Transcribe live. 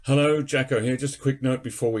Hello, Jacko here. Just a quick note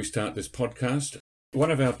before we start this podcast. One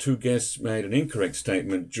of our two guests made an incorrect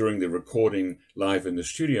statement during the recording live in the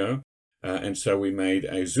studio, and so we made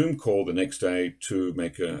a Zoom call the next day to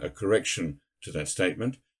make a correction to that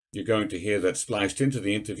statement. You're going to hear that spliced into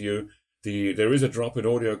the interview. There is a drop in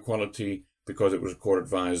audio quality because it was recorded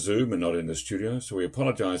via Zoom and not in the studio, so we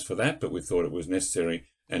apologize for that, but we thought it was necessary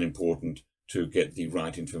and important to get the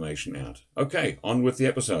right information out. Okay, on with the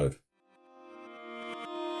episode.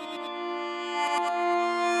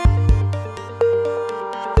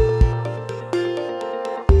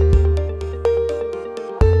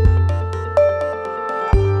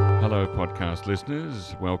 Hello, podcast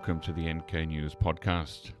listeners. Welcome to the NK News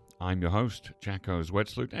podcast. I'm your host, Jacko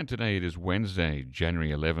Zwetsloot, and today it is Wednesday,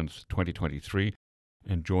 January 11th, 2023.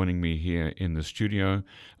 And joining me here in the studio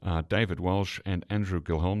are David Walsh and Andrew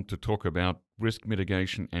Gilholm to talk about risk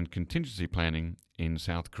mitigation and contingency planning in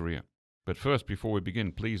South Korea. But first, before we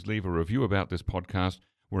begin, please leave a review about this podcast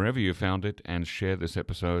wherever you found it and share this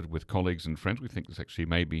episode with colleagues and friends. We think this actually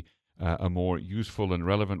may be a more useful and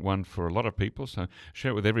relevant one for a lot of people, so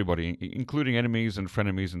share it with everybody, including enemies and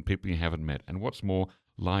frenemies and people you haven't met. And what's more,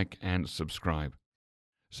 like and subscribe.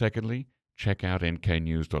 Secondly, check out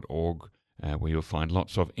nknews.org, where you'll find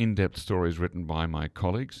lots of in-depth stories written by my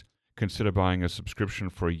colleagues. Consider buying a subscription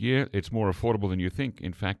for a year. It's more affordable than you think.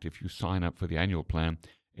 In fact, if you sign up for the annual plan,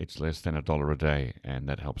 it's less than $1 a day, and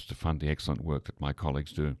that helps to fund the excellent work that my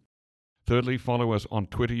colleagues do. Thirdly, follow us on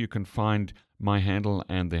Twitter. You can find my handle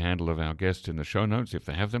and the handle of our guests in the show notes if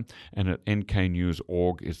they have them, and at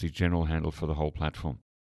nknews.org is the general handle for the whole platform.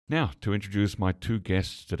 Now, to introduce my two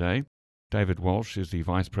guests today, David Walsh is the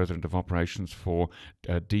Vice President of Operations for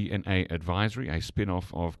DNA Advisory, a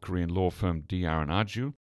spin-off of Korean law firm DR &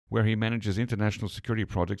 Arju, where he manages international security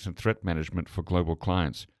projects and threat management for global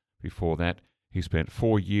clients. Before that, he spent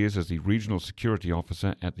 4 years as the Regional Security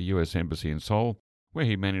Officer at the U.S. Embassy in Seoul, where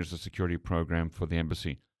he managed the security program for the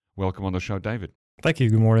embassy. Welcome on the show, David. Thank you.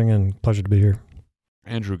 Good morning and pleasure to be here.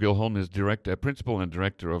 Andrew Gilholm is Principal and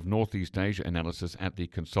Director of Northeast Asia Analysis at the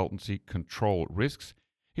consultancy Control Risks.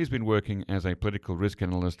 He's been working as a political risk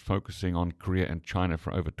analyst focusing on Korea and China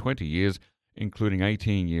for over 20 years, including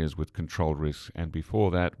 18 years with Control Risks, and before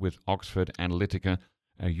that with Oxford Analytica,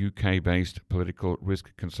 a UK-based political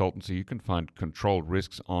risk consultancy. You can find Control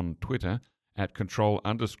Risks on Twitter at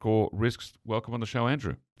control_risks. Welcome on the show,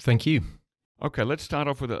 Andrew. Thank you. Okay, let's start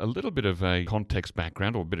off with a little bit of a context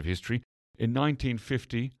background or a bit of history. In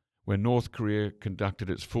 1950, when North Korea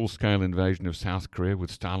conducted its full-scale invasion of South Korea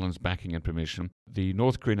with Stalin's backing and permission, the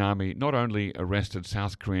North Korean army not only arrested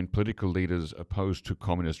South Korean political leaders opposed to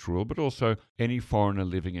communist rule, but also any foreigner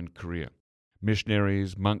living in Korea.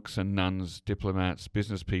 Missionaries, monks and nuns, diplomats,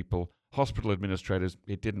 business people, hospital administrators,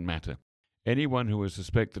 it didn't matter. Anyone who was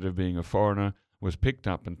suspected of being a foreigner was picked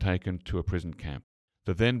up and taken to a prison camp.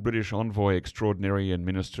 The then British envoy extraordinary and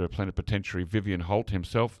minister plenipotentiary Vivian Holt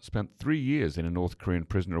himself spent 3 years in a North Korean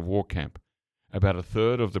prisoner of war camp. About a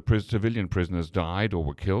third of the civilian prisoners died or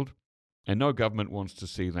were killed, and no government wants to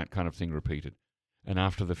see that kind of thing repeated. And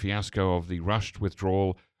after the fiasco of the rushed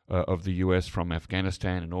withdrawal of the US from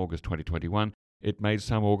Afghanistan in August 2021, it made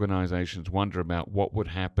some organizations wonder about what would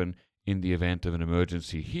happen in the event of an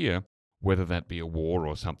emergency here, whether that be a war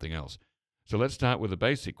or something else. So let's start with a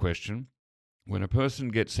basic question. When a person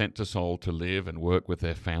gets sent to Seoul to live and work with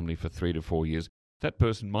their family for 3 to 4 years, that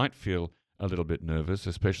person might feel a little bit nervous,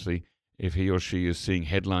 especially if he or she is seeing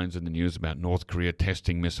headlines in the news about North Korea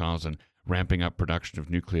testing missiles and ramping up production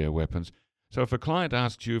of nuclear weapons. So if a client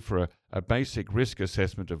asks you for a basic risk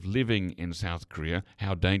assessment of living in South Korea,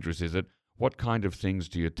 how dangerous is it? What kind of things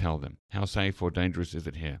do you tell them? How safe or dangerous is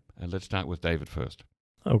it here? Let's start with David first.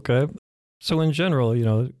 Okay. So in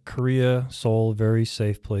general, Korea, Seoul, very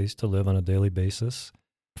safe place to live on a daily basis.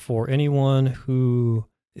 For anyone who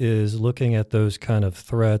is looking at those kind of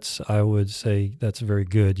threats, I would say that's very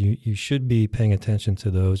good. You should be paying attention to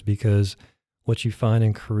those because what you find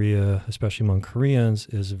in Korea, especially among Koreans,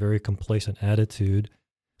 is a very complacent attitude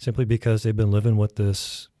simply because they've been living with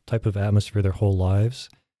this type of atmosphere their whole lives.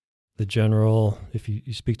 If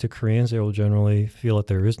you speak to Koreans, they will generally feel that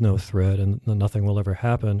there is no threat and nothing will ever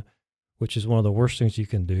happen, which is one of the worst things you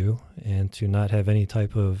can do, and to not have any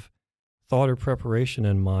type of thought or preparation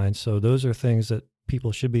in mind. So those are things that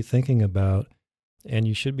people should be thinking about, and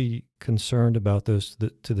you should be concerned about those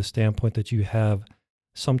to the standpoint that you have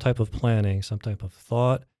some type of planning, some type of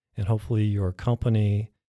thought, and hopefully your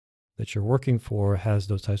company that you're working for has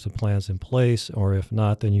those types of plans in place, or if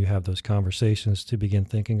not, then you have those conversations to begin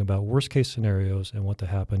thinking about worst case scenarios and what to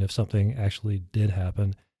happen if something actually did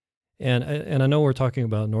happen. And I know we're talking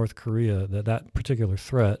about North Korea, that particular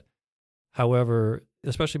threat. However,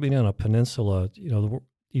 especially being on a peninsula, the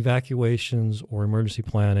evacuations or emergency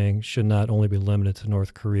planning should not only be limited to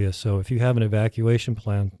North Korea. So if you have an evacuation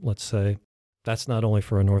plan, let's say, that's not only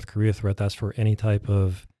for a North Korea threat, that's for any type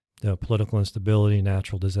of political instability,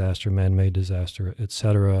 natural disaster, man-made disaster, et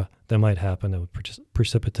cetera, that might happen that would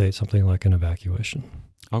precipitate something like an evacuation.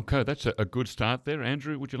 Okay, that's a good start there.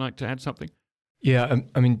 Andrew, would you like to add something? Yeah,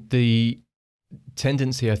 I mean, the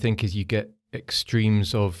tendency, I think, is you get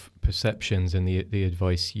extremes of perceptions, and the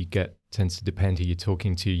advice you get tends to depend who you're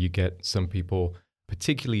talking to. You get some people,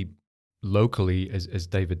 particularly locally, as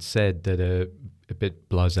David said, that are a bit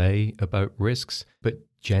blasé about risks, but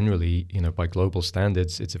generally, by global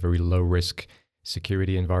standards, it's a very low-risk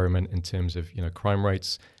security environment in terms of, crime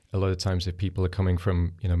rates. A lot of times if people are coming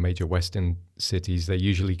from, major Western cities, they're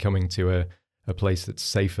usually coming to a place that's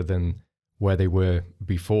safer than where they were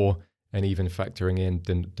before, and even factoring in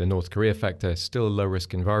the North Korea factor, still a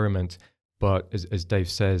low-risk environment. But as Dave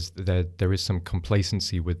says, there is some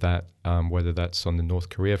complacency with that, whether that's on the North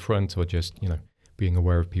Korea front or just, being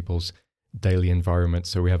aware of people's daily environment.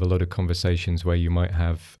 So we have a lot of conversations where you might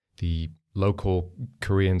have the local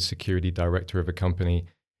Korean security director of a company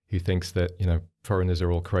who thinks that, foreigners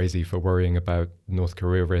are all crazy for worrying about North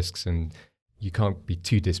Korea risks, and you can't be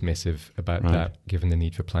too dismissive about that given the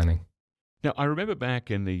need for planning. Now, I remember back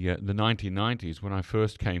in the 1990s when I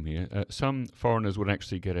first came here, some foreigners would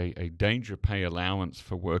actually get a danger pay allowance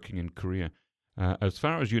for working in Korea. As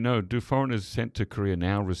far as you know, do foreigners sent to Korea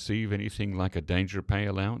now receive anything like a danger pay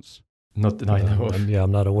allowance? Not that I know of. Yeah,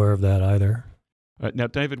 I'm not aware of that either. Now,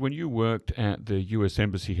 David, when you worked at the U.S.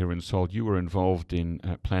 Embassy here in Seoul, you were involved in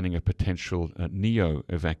planning a potential NEO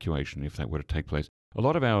evacuation, if that were to take place. A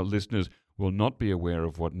lot of our listeners will not be aware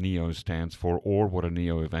of what NEO stands for or what a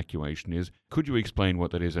NEO evacuation is. Could you explain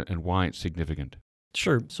what that is and why it's significant?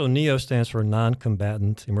 Sure. So NEO stands for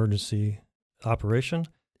Non-Combatant Emergency Operation,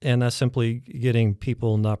 and that's simply getting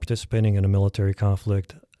people not participating in a military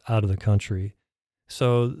conflict out of the country.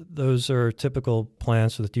 So those are typical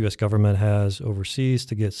plans that the U.S. government has overseas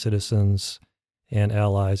to get citizens and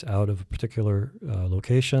allies out of a particular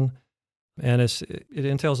location. And it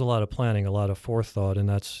entails a lot of planning, a lot of forethought, and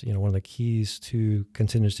that's one of the keys to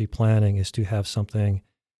contingency planning is to have something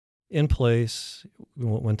in place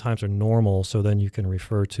when times are normal, so then you can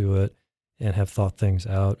refer to it and have thought things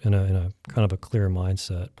out in a kind of a clear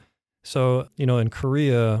mindset. So in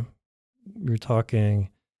Korea, you're talking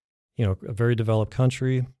a very developed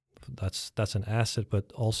country. That's an asset,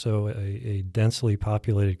 but also a densely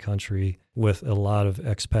populated country with a lot of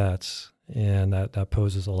expats. And that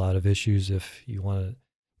poses a lot of issues if you want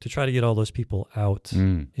to try to get all those people out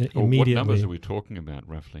immediately. What numbers are we talking about,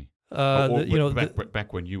 roughly?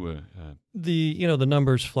 Back when you were... The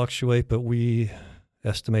numbers fluctuate, but we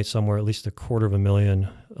estimate somewhere at least 250,000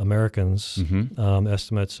 Americans. Mm-hmm.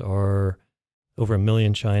 Estimates are over 1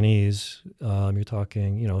 million Chinese. You're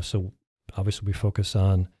talking, so obviously we focus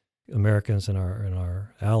on Americans and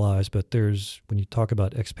our allies, but when you talk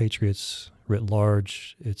about expatriates writ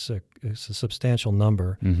large, it's a substantial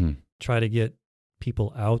number. Mm-hmm. Try to get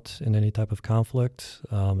people out in any type of conflict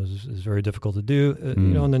is very difficult to do.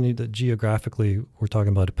 And then geographically, we're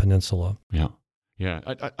talking about a peninsula. Yeah.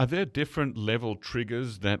 Are there different level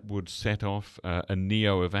triggers that would set off a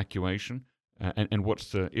NEO evacuation? And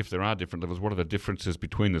if there are different levels, what are the differences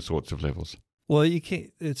between the sorts of levels? Well,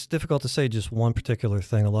 it's difficult to say just one particular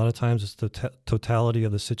thing. A lot of times it's the totality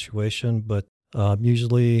of the situation, but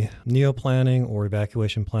usually NEO planning or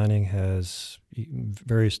evacuation planning has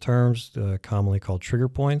various terms, commonly called trigger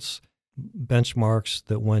points, benchmarks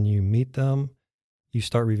that when you meet them, you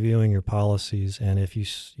start reviewing your policies. And if you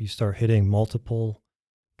start hitting multiple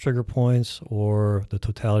trigger points or the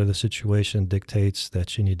totality of the situation dictates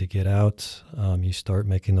that you need to get out, you start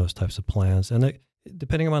making those types of plans. And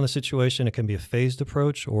depending on the situation, it can be a phased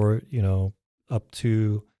approach or, up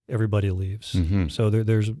to everybody leaves. Mm-hmm. So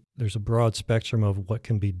there's a broad spectrum of what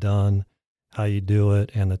can be done, how you do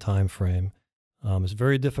it, and the time frame. It's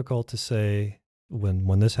very difficult to say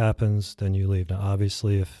when this happens, then you leave. Now,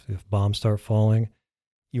 obviously, if bombs start falling,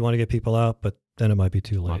 you want to get people out, but then it might be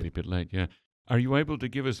too late. Might be a bit late, yeah. Are you able to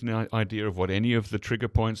give us an idea of what any of the trigger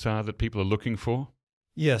points are that people are looking for?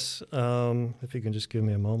 Yes. If you can just give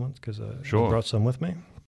me a moment, because I brought some with me.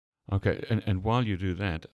 Okay, and while you do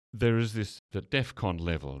that, there is the DEFCON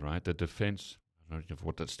level, right? The defense, I don't know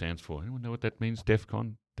what that stands for. Anyone know what that means,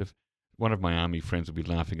 DEFCON? One of my Army friends will be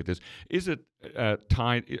laughing at this. Is it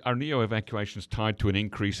are NEO evacuations tied to an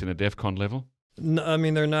increase in a DEFCON level? No, I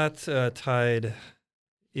mean, they're not tied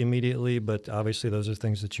immediately, but obviously those are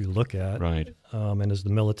things that you look at. Right. And as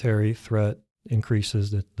the military threat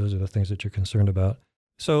increases, those are the things that you're concerned about.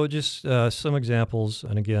 So just some examples,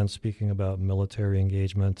 and again, speaking about military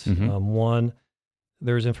engagement. Mhm. One,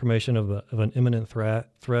 there's information of an imminent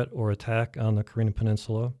threat or attack on the Korean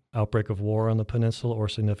Peninsula, outbreak of war on the peninsula, or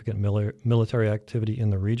significant military activity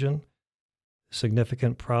in the region.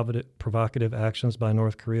 Significant provocative actions by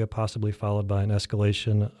North Korea, possibly followed by an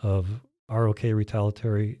escalation of ROK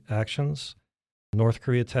retaliatory actions. North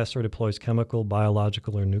Korea tests or deploys chemical,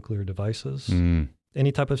 biological, or nuclear devices. Mm.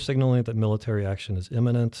 Any type of signaling that military action is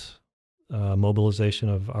imminent. Mobilization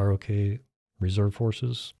of ROK reserve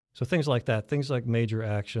forces. So things like that, things like major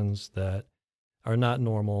actions that are not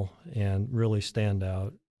normal and really stand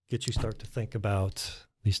out, get you start to think about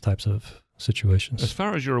these types of situations. As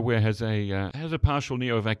far as you're aware, has a partial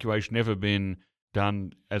NEO evacuation ever been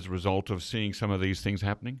done as a result of seeing some of these things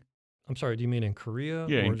happening? I'm sorry, do you mean in Korea?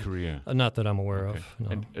 Yeah, or in Korea. Not that I'm aware Okay. of.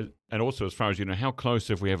 No. And also, as far as you know, how close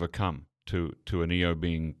have we ever come to a NEO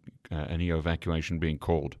evacuation being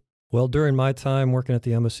called? Well, during my time working at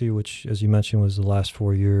the embassy, which, as you mentioned, was the last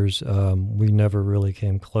 4 years, we never really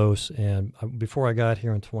came close. And before I got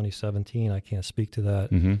here in 2017, I can't speak to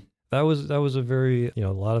that. Mm-hmm. That was a very,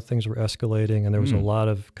 a lot of things were escalating, and there was a lot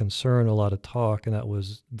of concern, a lot of talk, and that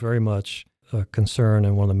was very much a concern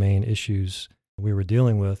and one of the main issues we were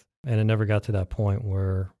dealing with. And it never got to that point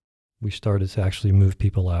where we started to actually move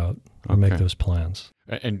people out or make those plans.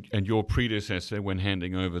 And your predecessor, when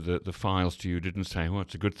handing over the files to you, didn't say, "Well,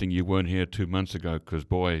 it's a good thing you weren't here 2 months ago because,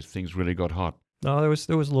 boy, things really got hot." No, there was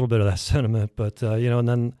a little bit of that sentiment, but and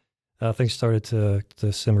then things started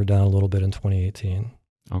to simmer down a little bit in 2018.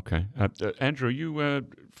 Okay. Andrew, are you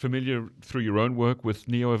familiar through your own work with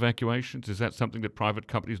NEO evacuations? Is that something that private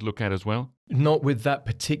companies look at as well? Not with that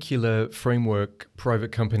particular framework.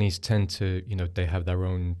 Private companies tend to, they have their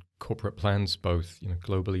own corporate plans, both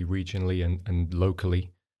globally, regionally, and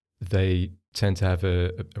locally. They tend to have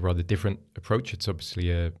a rather different approach. It's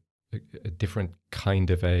obviously a different kind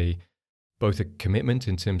of both a commitment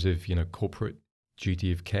in terms of corporate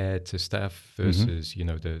duty of care to staff versus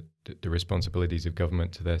the responsibilities of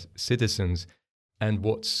government to their citizens, and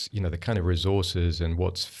what's the kind of resources and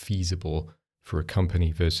what's feasible for a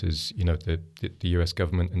company versus the US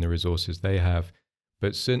government and the resources they have.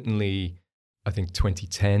 But certainly I think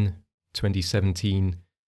 2010, 2017,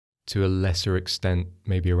 to a lesser extent,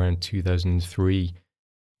 maybe around 2003,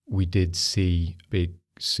 we did see big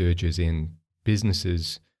surges in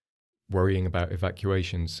businesses worrying about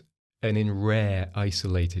evacuations. And in rare,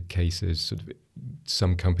 isolated cases, sort of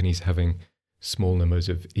some companies having small numbers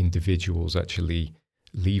of individuals actually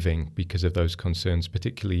leaving because of those concerns,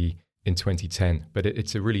 particularly in 2010. But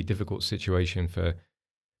it's a really difficult situation for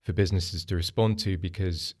businesses to respond to,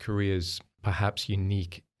 because Korea's perhaps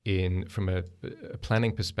unique from a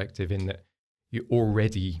planning perspective, in that you're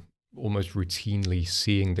already almost routinely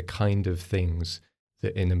seeing the kind of things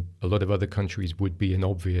that in a lot of other countries would be an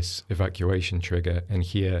obvious evacuation trigger. And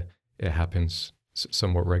here it happens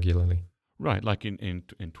somewhat regularly. Right, like in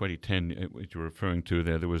 2010, which you're referring to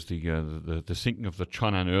there was the sinking of the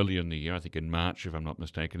Cheonan earlier in the year, I think in March, if I'm not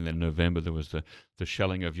mistaken. And then in November, there was the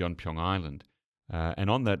shelling of Yeonpyeong Island. And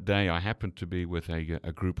on that day, I happened to be with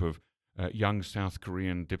a group of young South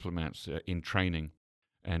Korean diplomats in training.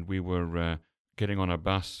 And we were getting on a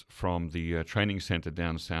bus from the training center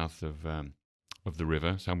down south of the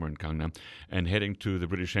river, somewhere in Gangnam, and heading to the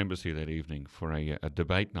British Embassy that evening for a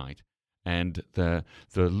debate night. And the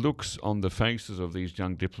looks on the faces of these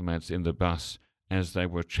young diplomats in the bus as they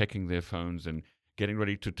were checking their phones and getting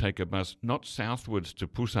ready to take a bus, not southwards to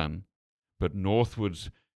Busan, but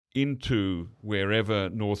northwards into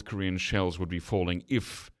wherever North Korean shells would be falling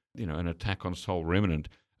if, an attack on Seoul were imminent.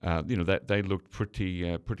 That they looked pretty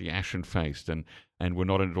ashen-faced and were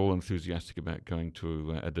not at all enthusiastic about going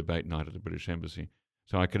to a debate night at the British Embassy.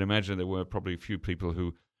 So I can imagine there were probably a few people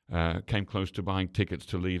who came close to buying tickets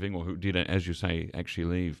to leaving, or who did, as you say, actually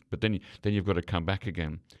leave. But then you've got to come back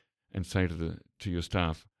again and say to your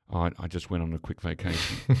staff, "Oh, I just went on a quick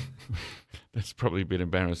vacation." That's probably a bit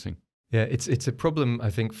embarrassing. Yeah, it's a problem, I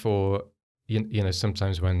think, for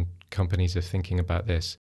sometimes when companies are thinking about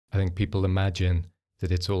this. I think people imagine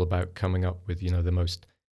that it's all about coming up with the most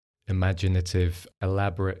imaginative,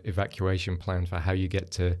 elaborate evacuation plan for how you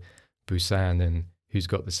get to Busan, and who's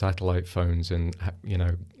got the satellite phones, and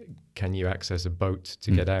can you access a boat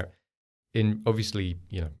to get out? Obviously,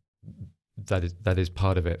 that is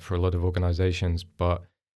part of it for a lot of organizations, but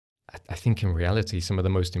I think in reality, some of the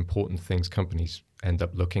most important things companies end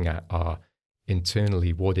up looking at are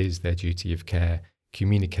internally, what is their duty of care,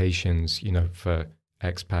 communications, for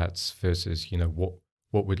expats versus,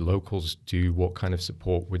 what would locals do, what kind of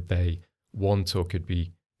support would they want or could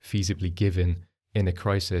be feasibly given in a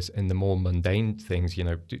crisis, in the more mundane things,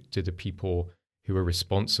 do the people who are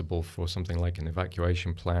responsible for something like an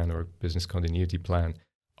evacuation plan or a business continuity plan,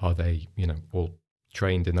 are they, all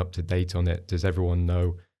trained and up to date on it? Does everyone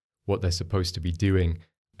know what they're supposed to be doing?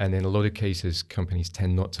 And in a lot of cases, companies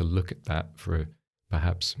tend not to look at that for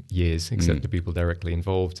perhaps years, except the people directly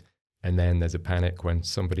involved. And then there's a panic when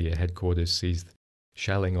somebody at headquarters sees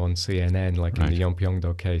shelling on CNN, like in the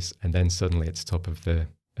Yeonpyeong-do case, and then suddenly it's top of the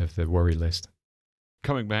worry list.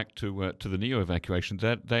 Coming back to the NEO evacuation,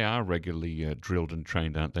 that they are regularly drilled and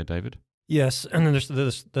trained, aren't they, David? Yes, and then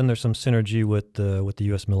there's some synergy with the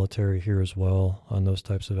U.S. military here as well on those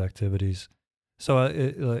types of activities. So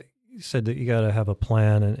you said that you got to have a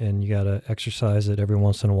plan and you got to exercise it every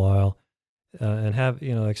once in a while, and have,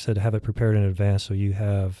 like I said, have it prepared in advance so you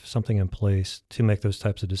have something in place to make those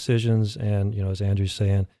types of decisions. And as Andrew's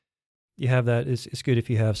saying, you have that. It's good if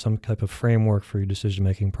you have some type of framework for your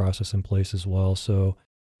decision-making process in place as well. So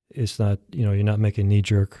it's not, you're not making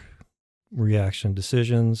knee-jerk reaction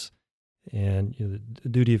decisions, and the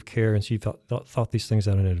duty of care. And so you thought these things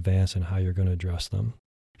out in advance and how you're going to address them.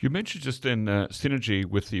 You mentioned just then synergy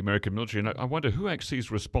with the American military, and I wonder who actually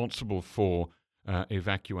is responsible for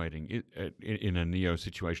evacuating in a NEO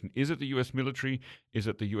situation. Is it the U.S. military? Is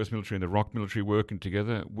it the U.S. military and the ROK military working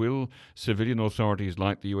together? Will civilian authorities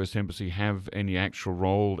like the U.S. Embassy have any actual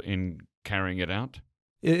role in carrying it out?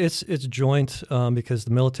 It's joint because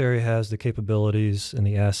the military has the capabilities and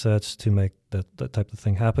the assets to make that type of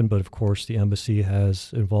thing happen. But of course, the embassy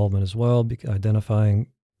has involvement as well, identifying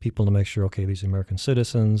people to make sure, okay, these are American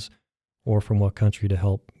citizens, or from what country to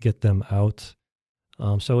help get them out.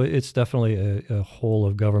 So it's definitely a whole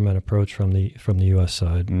of government approach from the U.S.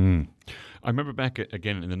 side. I remember back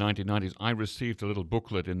again in the 1990s, I received a little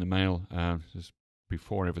booklet in the mail, just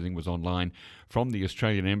before everything was online, from the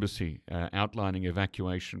Australian Embassy outlining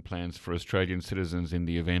evacuation plans for Australian citizens in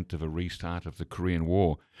the event of a restart of the Korean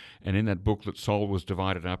War. And in that booklet, Seoul was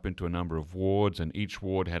divided up into a number of wards, and each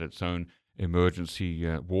ward had its own emergency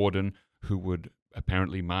warden who would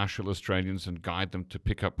apparently marshal Australians and guide them to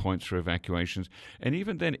pick up points for evacuations. And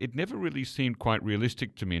even then, it never really seemed quite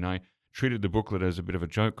realistic to me. And I treated the booklet as a bit of a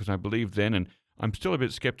joke because I believed then, and I'm still a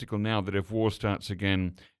bit skeptical now, that if war starts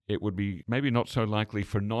again, it would be maybe not so likely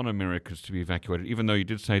for non-Americans to be evacuated, even though you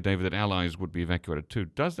did say, David, that allies would be evacuated too.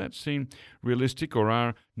 Does that seem realistic, or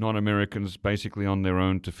are non-Americans basically on their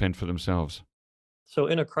own to fend for themselves? So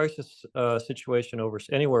in a crisis situation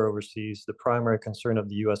anywhere overseas, the primary concern of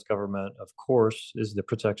the U.S. government, of course, is the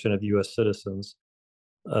protection of U.S. citizens.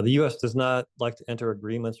 The U.S. does not like to enter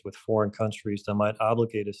agreements with foreign countries that might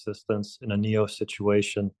obligate assistance in a NEO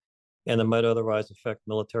situation and that might otherwise affect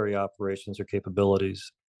military operations or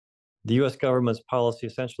capabilities. The U.S. government's policy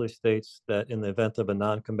essentially states that in the event of a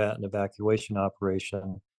non-combatant evacuation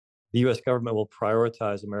operation, the U.S. government will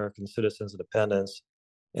prioritize American citizens and dependents,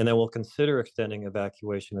 and then will consider extending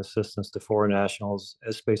evacuation assistance to foreign nationals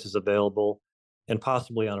as space is available and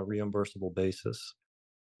possibly on a reimbursable basis.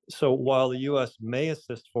 So while the U.S. may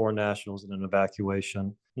assist foreign nationals in an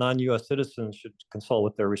evacuation, non-U.S. citizens should consult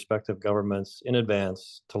with their respective governments in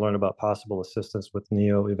advance to learn about possible assistance with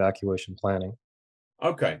NEO evacuation planning.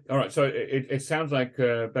 Okay, all right. So it sounds like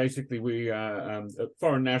basically we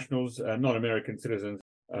foreign nationals, non-American citizens,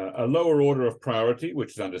 a lower order of priority,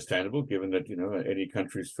 which is understandable given that any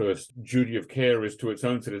country's first duty of care is to its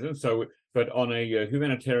own citizens. So, but on a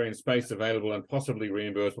humanitarian space available and possibly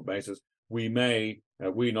reimbursable basis, we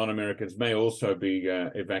non-Americans may also be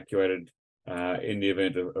evacuated in the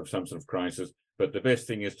event of some sort of crisis. But the best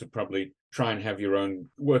thing is to probably try and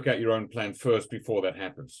work out your own plan first before that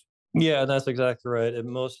happens. Yeah, that's exactly right. And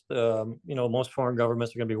most foreign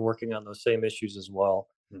governments are going to be working on those same issues as well.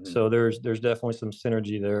 Mm-hmm. So there's definitely some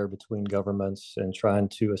synergy there between governments and trying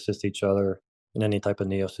to assist each other in any type of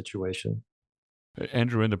NEO situation.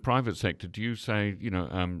 Andrew, in the private sector, do you say,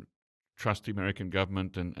 trust the American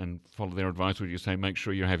government and follow their advice? Or do you say make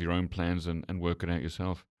sure you have your own plans and work it out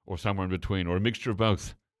yourself, or somewhere in between, or a mixture of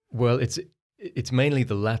both? Well, it's mainly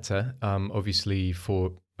the latter. Obviously,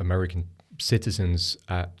 for American citizens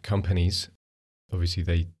at companies, obviously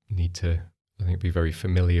they need to, I think, be very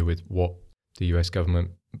familiar with what the US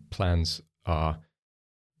government plans are.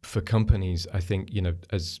 For companies, I think,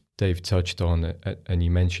 as Dave touched on, and you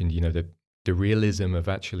mentioned, the realism of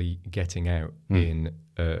actually getting out in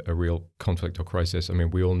a real conflict or crisis. I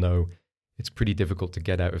mean, we all know it's pretty difficult to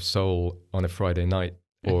get out of Seoul on a Friday night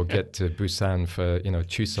or get to Busan for,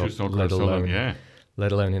 Chuseok,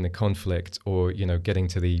 let alone in a conflict, or, getting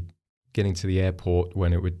to the airport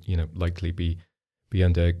when it would, likely be be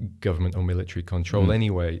under government or military control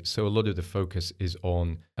anyway. So a lot of the focus is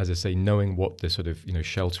on, as I say, knowing what the sort of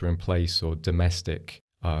shelter in place or domestic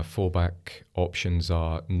fallback options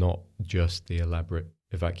are, not just the elaborate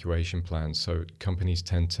evacuation plans. So companies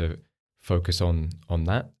tend to focus on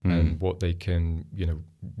that and what they can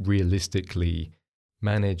realistically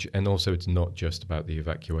manage. And also, it's not just about the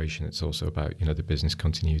evacuation; it's also about the business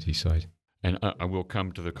continuity side. And I will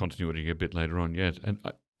come to the continuity a bit later on. Yes, and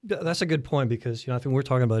that's a good point, because I think we're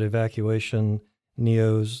talking about evacuation,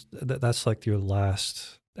 NEOs. That's like your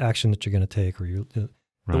last action that you're going to take, or the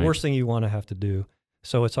worst thing you want to have to do.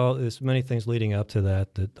 So it's many things leading up to that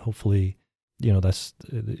hopefully that's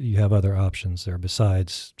you have other options there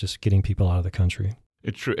besides just getting people out of the country.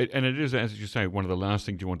 It's true, and it is, as you say, one of the last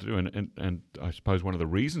things you want to do. And I suppose one of the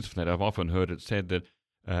reasons for that, I've often heard it said that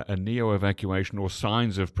a neo-evacuation or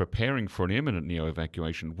signs of preparing for an imminent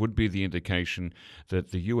neo-evacuation would be the indication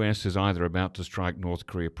that the U.S. is either about to strike North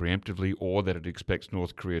Korea preemptively or that it expects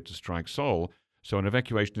North Korea to strike Seoul. So an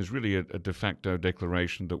evacuation is really a de facto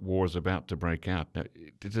declaration that war is about to break out. Now,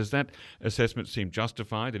 does that assessment seem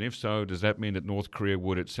justified? And if so, does that mean that North Korea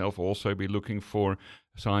would itself also be looking for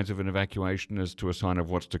signs of an evacuation as to a sign of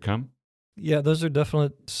what's to come? Yeah, those are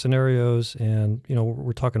definite scenarios, and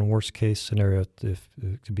we're talking worst case scenario if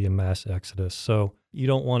it could be a mass exodus. So you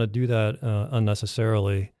don't want to do that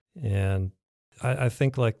unnecessarily. And I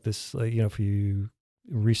think like this, if you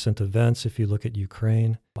recent events, if you look at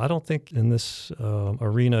Ukraine, I don't think in this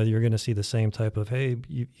arena you're going to see the same type of, hey,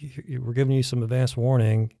 we're giving you some advance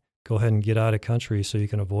warning, go ahead and get out of country so you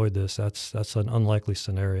can avoid this. That's an unlikely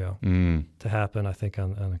scenario to happen, I think,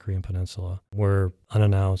 on the Korean Peninsula, where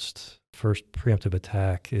unannounced first preemptive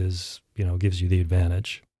attack gives you the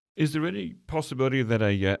advantage. Is there any possibility that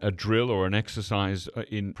a drill or an exercise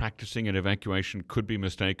in practicing an evacuation could be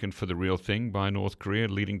mistaken for the real thing by North Korea,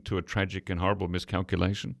 leading to a tragic and horrible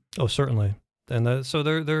miscalculation? Oh, certainly. And so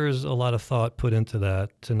there is a lot of thought put into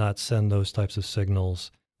that to not send those types of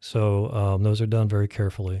signals. So those are done very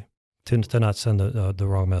carefully to not send the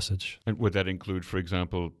wrong message. And would that include, for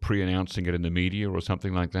example, pre-announcing it in the media or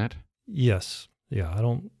something like that? Yes.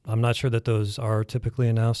 Yeah, I'm not sure that those are typically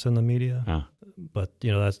announced in the media, but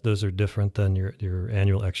those are different than your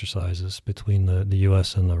annual exercises between the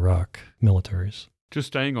U.S. and the ROC militaries. Just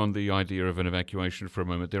staying on the idea of an evacuation for a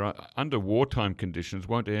moment, there are under wartime conditions,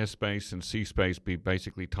 won't airspace and sea space be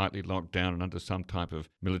basically tightly locked down and under some type of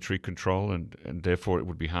military control, and therefore it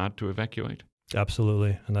would be hard to evacuate?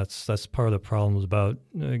 Absolutely, and that's part of the problems about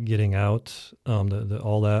getting out.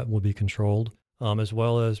 All that will be controlled. As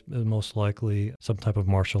well as most likely some type of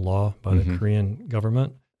martial law by the Korean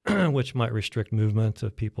government, which might restrict movement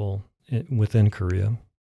of people within Korea.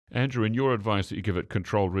 Andrew, in your advice that you give at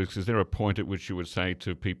Control Risks, is there a point at which you would say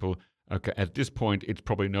to people, okay, at this point, it's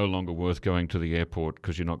probably no longer worth going to the airport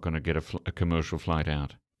because you're not going to get a commercial flight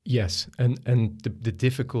out? Yes, and the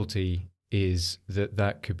difficulty is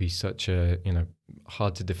that could be such a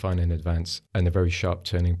hard to define in advance and a very sharp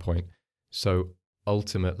turning point. So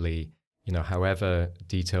ultimately, however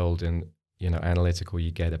detailed and analytical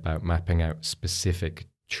you get about mapping out specific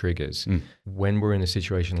triggers, when we're in a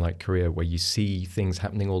situation like Korea where you see things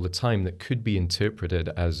happening all the time that could be interpreted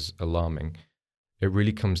as alarming, it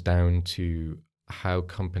really comes down to how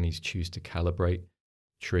companies choose to calibrate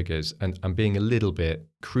triggers. And I'm being a little bit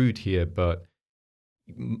crude here, but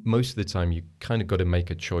most of the time you kind of got to make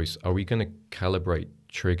a choice. Are we going to calibrate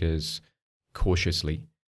triggers cautiously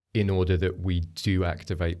in order that we do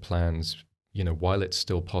activate plans, while it's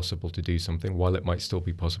still possible to do something, while it might still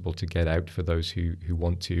be possible to get out for those who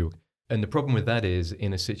want to? And the problem with that is,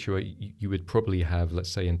 in a situation, you would probably have,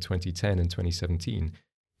 let's say in 2010 and 2017,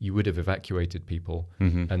 you would have evacuated people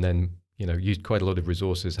and then, used quite a lot of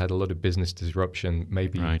resources, had a lot of business disruption,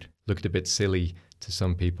 maybe looked a bit silly to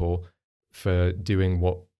some people for doing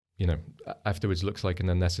what, afterwards looks like an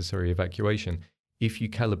unnecessary evacuation. If you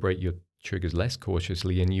calibrate your triggers less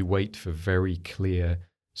cautiously and you wait for very clear,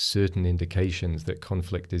 certain indications that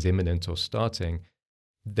conflict is imminent or starting,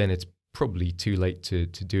 then it's probably too late to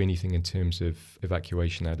do anything in terms of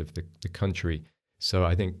evacuation out of the country. So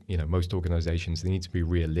I think, most organizations, they need to be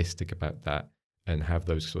realistic about that and have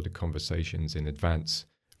those sort of conversations in advance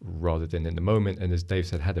rather than in the moment. And as Dave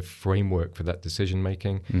said, had a framework for that decision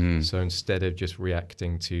making. So instead of just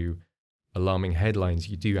reacting to alarming headlines,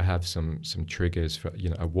 you do have some triggers for,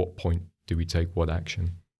 at what point do we take what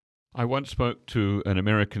action? I once spoke to an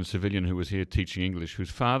American civilian who was here teaching English, whose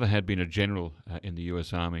father had been a general in the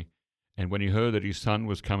U.S. Army. And when he heard that his son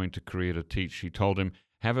was coming to Korea to teach, he told him,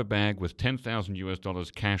 have a bag with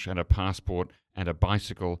 $10,000 cash and a passport and a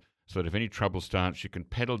bicycle so that if any trouble starts, you can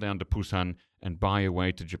pedal down to Busan and buy your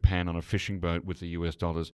way to Japan on a fishing boat with the US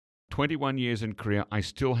dollars. 21 years in Korea, I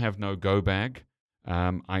still have no go bag.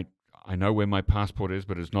 I know where my passport is,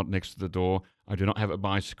 but it's not next to the door. I do not have a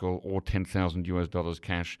bicycle or 10,000 US dollars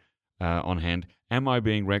cash on hand. Am I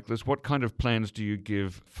being reckless? What kind of plans do you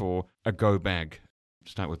give for a go bag?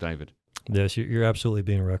 Start with David. Yes, you're absolutely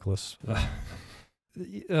being reckless.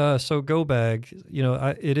 So go bag,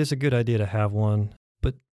 it is a good idea to have one,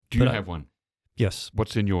 but do you have one? Yes.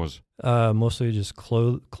 What's in yours? Mostly just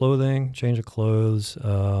clothing, change of clothes,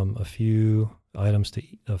 a few items to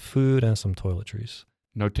eat, food, and some toiletries.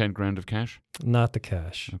 No 10 grand of cash? Not the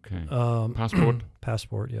cash. Okay. Passport?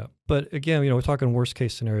 Passport, yeah. But again, we're talking worst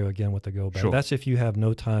case scenario again with the go bag. Sure. That's if you have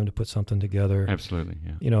no time to put something together. Absolutely,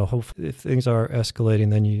 yeah. Hopefully if things are escalating,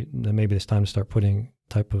 then maybe it's time to start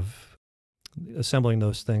assembling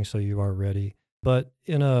those things so you are ready. But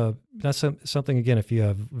that's something, again, if you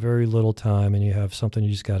have very little time and you have something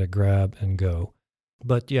you just got to grab and go.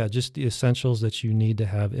 But yeah, just the essentials that you need to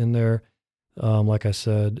have in there. Like I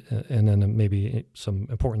said, and then maybe some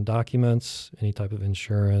important documents, any type of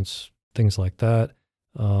insurance, things like that.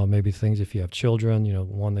 Maybe things if you have children,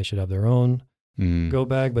 one, they should have their own go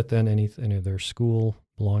bag, but then any of their school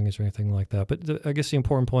belongings or anything like that. But I guess the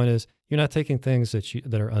important point is you're not taking things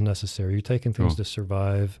that are unnecessary. You're taking things to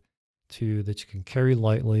survive, that you can carry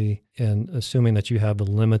lightly, and assuming that you have the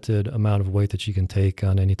limited amount of weight that you can take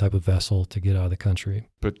on any type of vessel to get out of the country.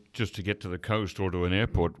 But just to get to the coast or to an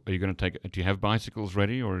airport, are you going to do you have bicycles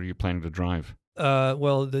ready, or are you planning to drive?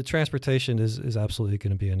 Well, the transportation is absolutely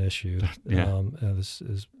going to be an issue. Yeah.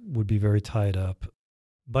 This would be very tied up.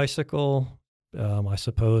 Bicycle, I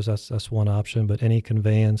suppose that's one option, but any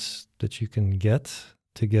conveyance that you can get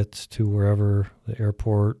to wherever, the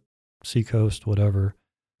airport, seacoast, whatever.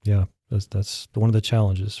 Yeah, that's one of the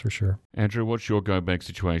challenges for sure. Andrew, what's your go bag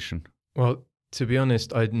situation? Well, to be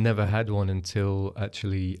honest, I'd never had one until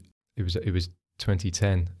actually it was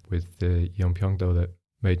 2010 with the Yeonpyeongdo that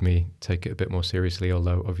made me take it a bit more seriously.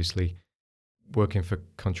 Although obviously, working for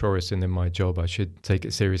Contraris and in my job, I should take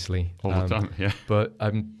it seriously all the time. Yeah, but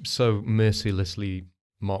I'm so mercilessly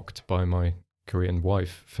mocked by my Korean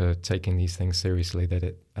wife for taking these things seriously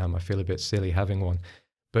that I feel a bit silly having one.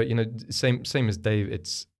 But same as Dave,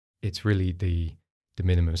 it's really the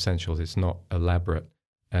minimum essentials. It's not elaborate,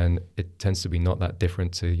 and it tends to be not that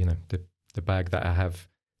different to the bag that I have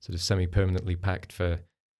sort of semi-permanently packed for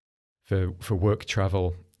work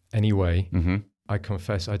travel anyway. Mm-hmm. I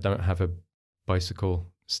confess I don't have a bicycle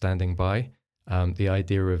standing by. The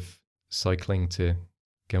idea of cycling to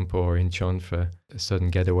Gyeongpo or Incheon for a sudden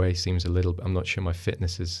getaway seems a little, I'm not sure my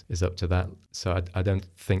fitness is up to that. So I don't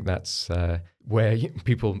think that's where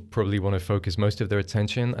people probably want to focus most of their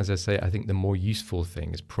attention. As I say, I think the more useful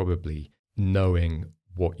thing is probably knowing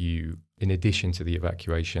what in addition to the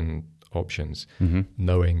evacuation options,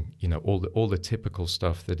 knowing, all the typical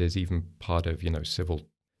stuff that is even part of,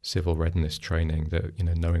 civil readiness training, that,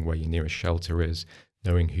 knowing where your nearest shelter is,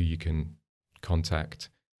 knowing who you can contact.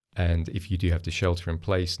 And if you do have the shelter in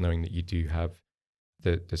place, knowing that you do have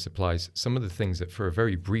the supplies. Some of the things that for a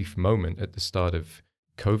very brief moment at the start of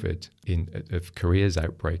COVID, of Korea's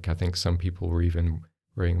outbreak, I think some people were even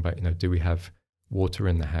worrying about, do we have water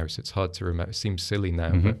in the house? It's hard to remember. It seems silly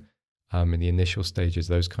now, but in the initial stages,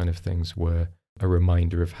 those kind of things were a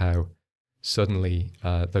reminder of how suddenly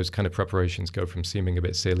those kind of preparations go from seeming a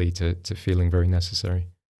bit silly to feeling very necessary.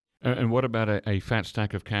 And what about a fat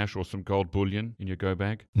stack of cash or some gold bullion in your go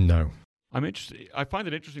bag? No. I find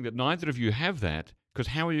it interesting that neither of you have that, because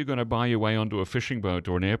how are you going to buy your way onto a fishing boat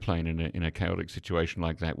or an airplane in a chaotic situation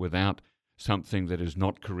like that without something that is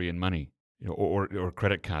not Korean money, or a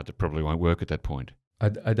credit card that probably won't work at that point?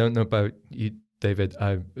 I don't know about you, David.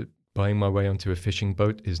 Buying my way onto a fishing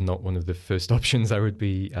boat is not one of the first options I would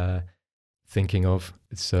be thinking of.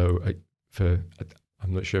 So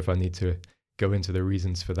I'm not sure if I need to go into the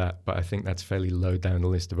reasons for that, but I think that's fairly low down the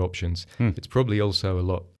list of options. It's probably also a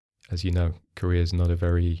lot, as you know, Korea is not a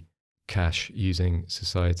very cash-using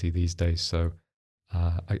society these days, so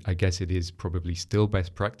I guess it is probably still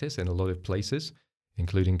best practice in a lot of places,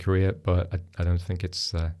 including Korea, but I don't think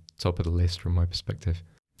it's top of the list from my perspective.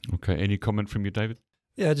 Okay, any comment from you, David?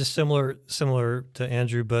 Yeah, just similar to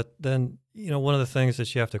Andrew, but then, one of the things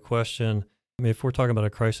that you have to question, if we're talking about a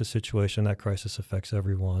crisis situation, that crisis affects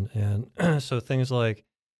everyone. And so things like,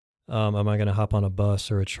 am I going to hop on a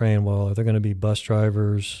bus or a train? Well, are there going to be bus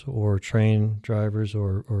drivers or train drivers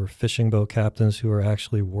or fishing boat captains who are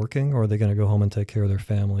actually working, or are they going to go home and take care of their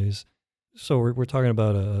families? So we're talking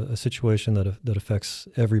about a situation that affects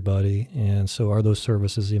everybody. And so are those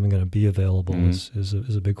services even going to be available is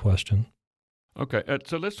a big question. Okay,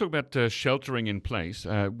 so let's talk about sheltering in place.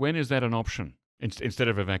 When is that an option instead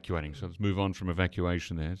of evacuating? So let's move on from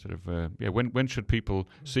evacuation there. When should people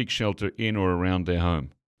seek shelter in or around their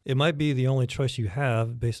home? It might be the only choice you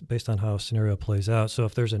have based on how a scenario plays out. So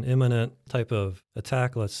if there's an imminent type of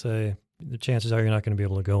attack, let's say, the chances are you're not going to be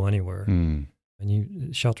able to go anywhere.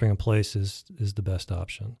 And sheltering in place is the best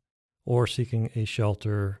option. Or seeking a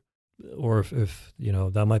shelter, or if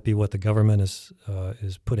that might be what the government is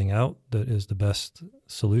putting out, that is the best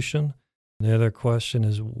solution. And the other question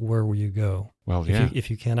is, where will you go? Well, If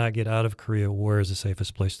you cannot get out of Korea, where is the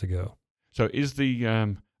safest place to go? So is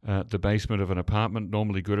the basement of an apartment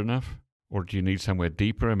normally good enough? Or do you need somewhere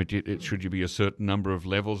deeper? I mean, should you be a certain number of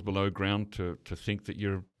levels below ground to think that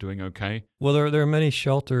you're doing okay? Well, there are many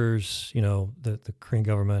shelters, that the Korean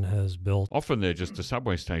government has built. Often they're just a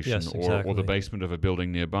subway station Yes, exactly. or the basement of a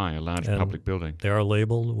building nearby, a large public building. They are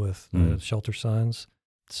labeled with shelter signs.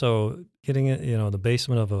 So getting it, the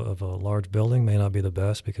basement of a large building may not be the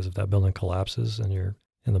best, because if that building collapses and you're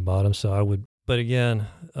in the bottom. But again,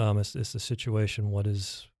 it's the situation.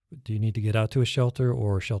 Do you need to get out to a shelter,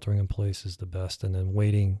 or sheltering in place is the best? And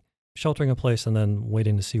then sheltering in place and then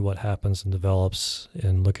waiting to see what happens and develops,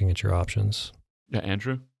 and looking at your options. Yeah,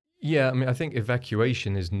 Andrew? Yeah, I mean, I think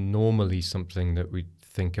evacuation is normally something that we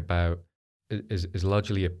think about is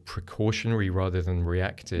largely a precautionary rather than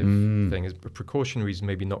reactive thing. Precautionary is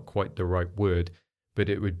maybe not quite the right word, but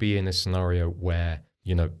it would be in a scenario where,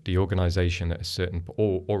 the organization at a certain,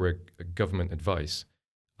 or a government advice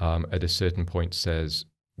at a certain point says,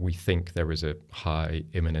 we think there is a high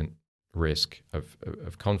imminent risk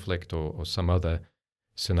of conflict or some other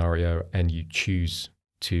scenario, and you choose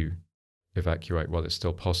to evacuate while it's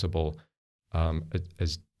still possible.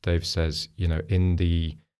 As Dave says, in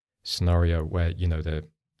the scenario where, the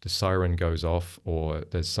siren goes off or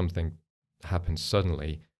there's something happens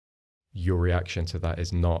suddenly, your reaction to that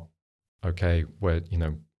is not, okay, where,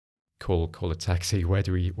 call a taxi. Where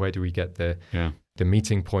do we get the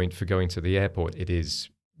meeting point for going to the airport? It is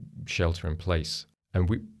shelter in place. And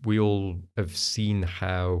we all have seen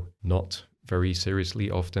how not very seriously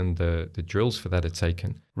often the drills for that are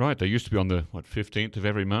taken. Right. They used to be on the 15th of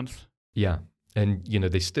every month. Yeah. And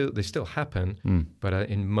they still happen, but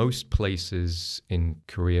in most places in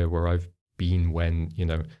Korea where I've been, when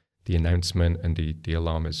the announcement and the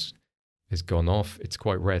alarm has gone off, it's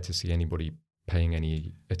quite rare to see anybody paying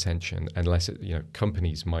any attention, unless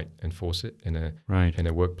companies might enforce it in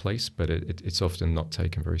a workplace, but it's often not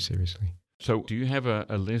taken very seriously. So do you have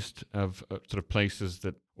a list of sort of places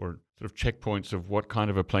or sort of checkpoints of what kind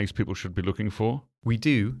of a place people should be looking for? We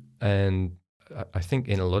do, and I think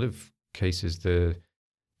in a lot of cases the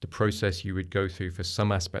process you would go through for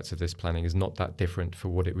some aspects of this planning is not that different for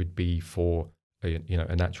what it would be for a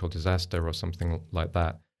natural disaster or something like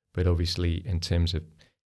that. But obviously, in terms of,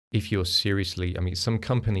 if you're seriously, some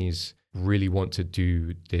companies really want to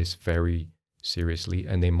do this very seriously,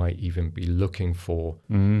 and they might even be looking for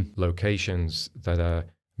locations that are,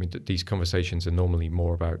 these conversations are normally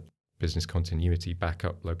more about business continuity,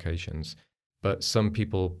 backup locations. But some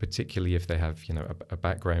people, particularly if they have, a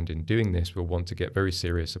background in doing this, will want to get very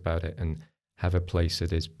serious about it and have a place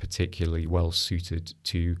that is particularly well suited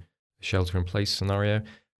to a shelter-in-place scenario.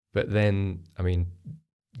 But then,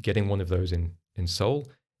 getting one of those in Seoul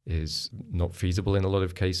is not feasible in a lot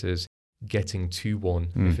of cases. Getting to one,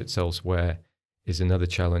 if it's elsewhere, is another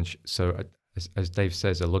challenge. So as Dave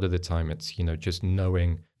says, a lot of the time it's, just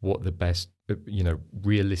knowing what the best,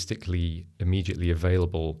 realistically, immediately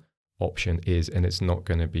available option is, and it's not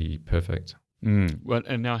going to be perfect. Well,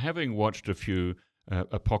 and now, having watched a few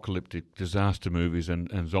apocalyptic disaster movies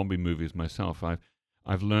and zombie movies myself,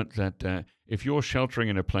 I've learnt that if you're sheltering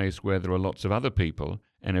in a place where there are lots of other people,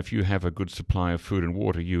 and if you have a good supply of food and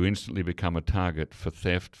water, you instantly become a target for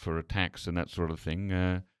theft, for attacks, and that sort of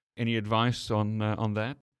thing. Any advice on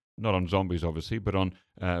that? Not on zombies, obviously, but on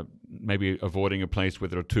maybe avoiding a place where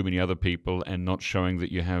there are too many other people and not showing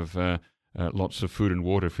that you have lots of food and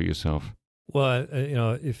water for yourself. Well,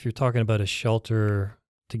 if you're talking about a shelter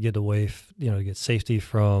to get away, to get safety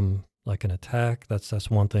from like an attack,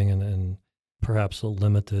 that's one thing, and perhaps a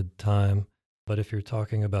limited time. But if you're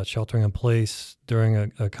talking about sheltering in place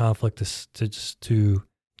during a conflict to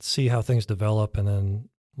see how things develop and then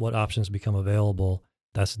what options become available,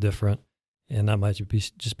 that's different. And that might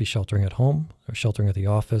just be sheltering at home or sheltering at the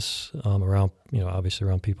office, around, obviously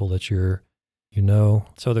around people that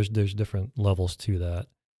So there's different levels to that.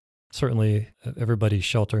 Certainly, if everybody's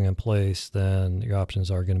sheltering in place, then your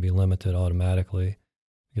options are going to be limited automatically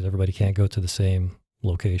because everybody can't go to the same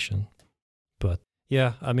location. But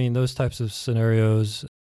yeah, those types of scenarios,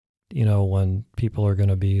 when people are going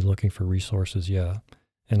to be looking for resources, yeah.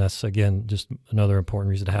 And that's, again, just another important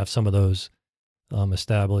reason to have some of those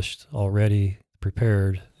established already,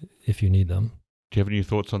 prepared if you need them. Do you have any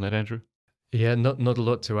thoughts on that, Andrew? Yeah, not a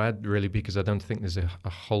lot to add really, because I don't think there's a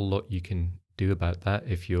whole lot you can do about that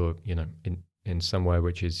if you're, in somewhere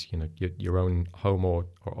which is, your own home or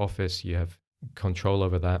office. You have control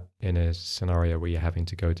over that. In a scenario where you're having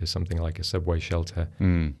to go to something like a subway shelter,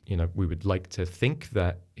 we would like to think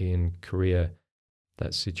that in Korea,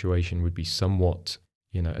 that situation would be somewhat,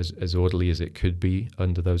 as orderly as it could be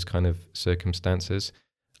under those kind of circumstances.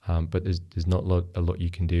 But there's not a lot you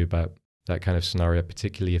can do about that kind of scenario,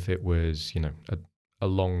 particularly if it was, a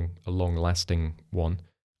long-lasting one.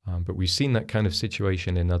 But we've seen that kind of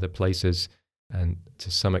situation in other places, and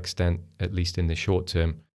to some extent, at least in the short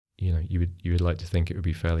term, you would like to think it would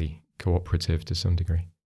be fairly cooperative to some degree.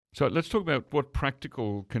 So let's talk about what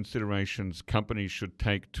practical considerations companies should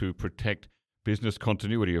take to protect business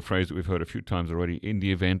continuity, a phrase that we've heard a few times already, in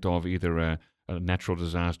the event of either a natural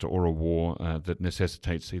disaster or a war that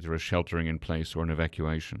necessitates either a sheltering in place or an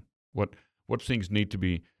evacuation. What things need to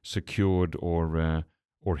be secured or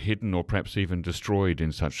hidden or perhaps even destroyed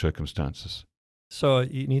in such circumstances? So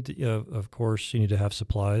you need to, of course, you need to have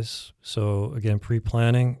supplies. So again,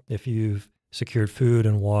 pre-planning. If you've secured food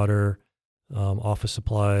and water, office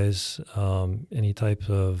supplies, any type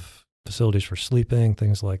of facilities for sleeping,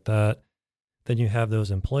 things like that, then you have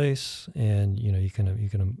those in place, and you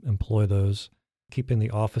can employ those. Keeping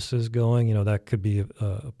the offices going, that could be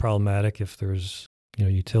problematic if there's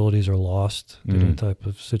utilities are lost in any type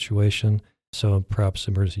of situation. So perhaps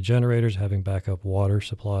emergency generators, having backup water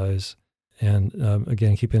supplies, and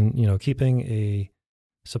again, keeping a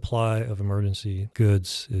supply of emergency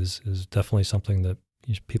goods is definitely something that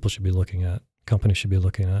people should be looking at. Companies should be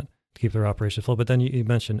looking at to keep their operation afloat. But then you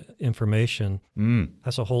mentioned information.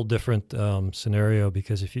 That's a whole different scenario,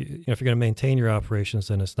 because if if you're going to maintain your operations,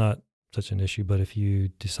 then it's not such an issue. But if you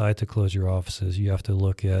decide to close your offices, you have to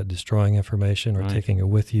look at destroying information or taking it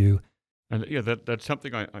with you. And yeah, that's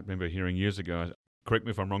something I remember hearing years ago. Correct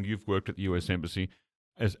me if I'm wrong. You've worked at the U.S. Embassy.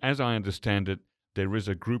 As I understand it, there is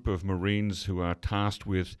a group of Marines who are tasked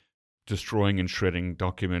with destroying and shredding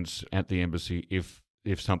documents at the embassy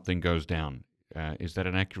if something goes down. Is that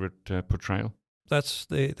an accurate portrayal?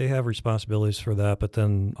 They have responsibilities for that, but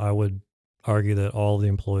then I would argue that all the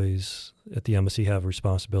employees at the embassy have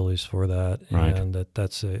responsibilities for that, and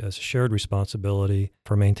that's a shared responsibility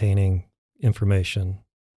for maintaining information.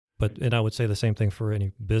 And I would say the same thing for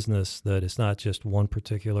any business, that it's not just one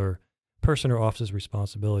particular person or office's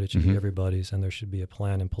responsibility. It should be everybody's, and there should be a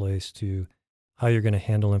plan in place to how you're going to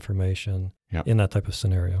handle information in that type of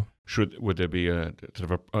scenario. Would there be a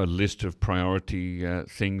sort of a list of priority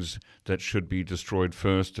things that should be destroyed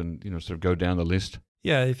first, and sort of go down the list?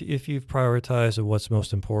 Yeah, if you've prioritized what's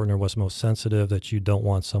most important or what's most sensitive that you don't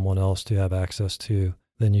want someone else to have access to,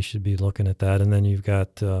 then you should be looking at that. And then you've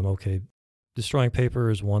got destroying paper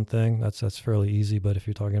is one thing. That's fairly easy. But if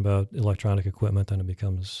you're talking about electronic equipment, then it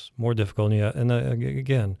becomes more difficult.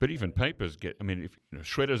 Again. But even papers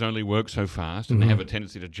shredders only work so fast, and they have a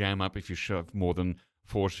tendency to jam up if you shove more than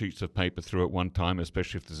 4 sheets of paper through at one time,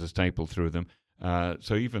 especially if there's a staple through them.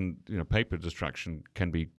 So even paper destruction can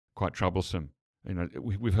be quite troublesome.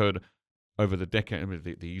 We've heard over the decade,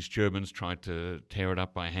 the East Germans tried to tear it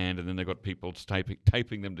up by hand, and then they got people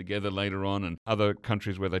taping them together later on, and other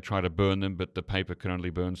countries where they try to burn them, but the paper can only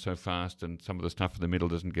burn so fast, and some of the stuff in the middle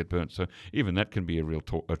doesn't get burnt. So even that can be a real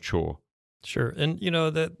a chore. Sure. And,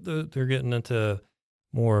 they're getting into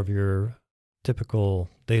more of your typical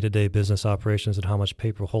day-to-day business operations and how much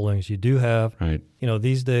paper holdings you do have. Right.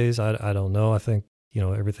 These days, I don't know. I think,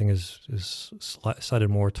 everything is cited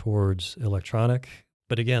more towards electronic.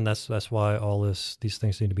 But again, that's why all these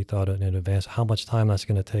things need to be thought in advance. How much time that's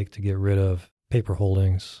going to take to get rid of paper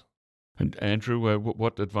holdings. And Andrew,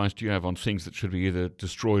 what advice do you have on things that should be either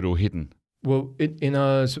destroyed or hidden? Well, in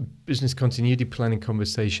our sort of business continuity planning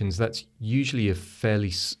conversations, that's usually a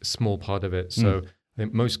fairly small part of it. So I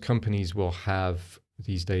think most companies will have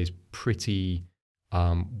these days pretty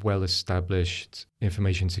well-established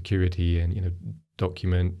information security and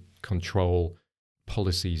document control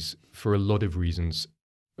policies for a lot of reasons,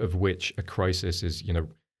 of which a crisis is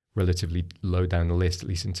relatively low down the list, at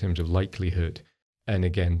least in terms of likelihood. And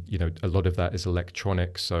again, a lot of that is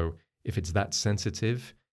electronic. So if it's that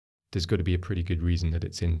sensitive, there's got to be a pretty good reason that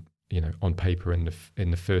it's in on paper in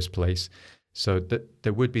the first place. So that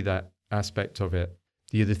there would be that aspect of it.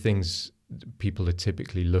 The other things people are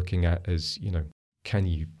typically looking at is can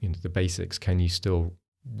you the basics? Can you still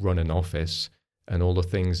run an office? And all the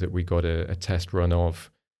things that we got a test run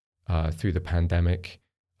of through the pandemic,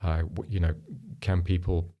 Can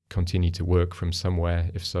people continue to work from somewhere?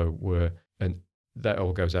 If so, and that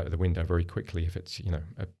all goes out of the window very quickly if it's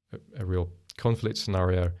a real conflict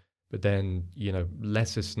scenario. But then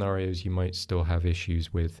lesser scenarios, you might still have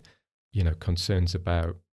issues with concerns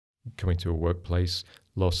about coming to a workplace,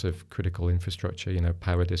 loss of critical infrastructure,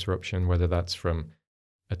 power disruption, whether that's from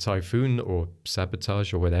a typhoon or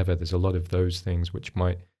sabotage or whatever. There's a lot of those things which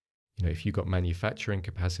might, if you've got manufacturing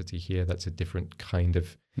capacity here, that's a different kind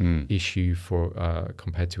of issue for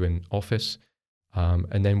compared to an office.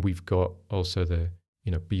 And then we've got also the,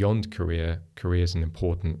 beyond Korea. Korea is an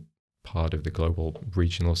important part of the global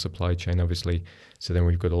regional supply chain, obviously. So then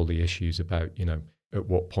we've got all the issues about, at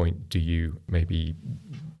what point do you maybe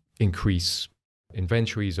increase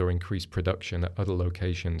inventories or increase production at other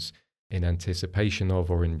locations in anticipation of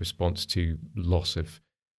or in response to loss of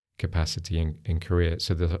capacity in Korea.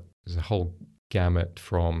 So there's a whole gamut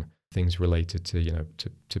from things related to,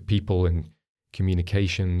 to people and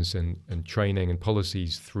communications and training and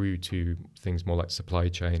policies through to things more like supply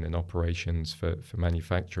chain and operations for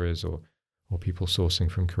manufacturers or people sourcing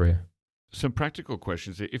from Korea. Some practical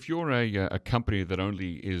questions. If you're a company that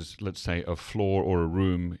only is, let's say, a floor or a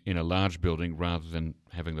room in a large building rather than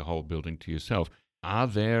having the whole building to yourself, are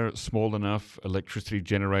there small enough electricity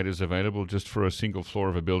generators available just for a single floor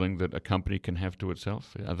of a building that a company can have to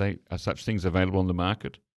itself? Are such things available on the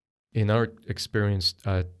market? In our experience,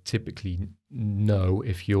 typically no.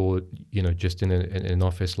 If you're, just in an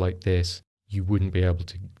office like this, you wouldn't be able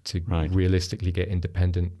to realistically get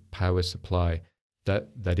independent power supply.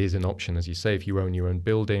 That is an option, as you say, if you own your own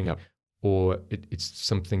building, yep. Or it's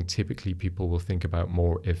something typically people will think about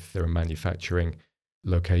more if they're a manufacturing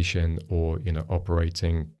location or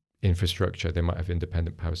operating infrastructure. They might have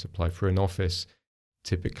independent power supply. For an office,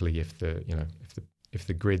 typically if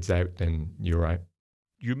the grid's out, then you're right.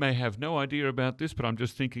 You may have no idea about this, but I'm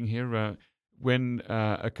just thinking here, when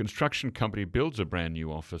a construction company builds a brand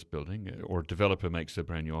new office building or a developer makes a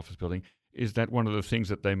brand new office building, is that one of the things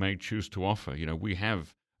that they may choose to offer? We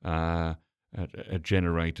have a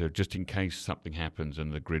generator just in case something happens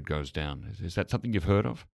and the grid goes down. Is that something you've heard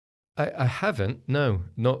of? I haven't, no,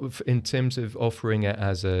 not in terms of offering it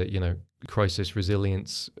as a crisis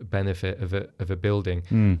resilience benefit of a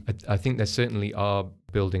building. I think there certainly are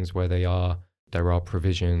buildings where there are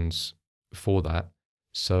provisions for that.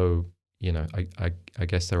 So I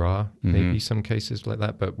guess there are maybe some cases like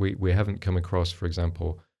that, but we haven't come across, for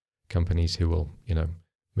example, companies who will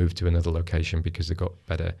move to another location because they've got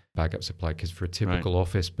better backup supply. Because for a typical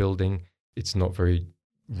office building, it's not very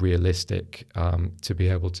realistic to be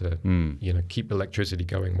able to keep electricity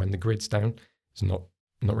going when the grid's down. It's not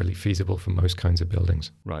really feasible for most kinds of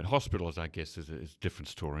buildings. Right. Hospitals, I guess, is a different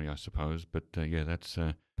story, I suppose. But that's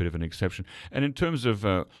a bit of an exception. And in terms of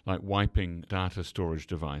like wiping data storage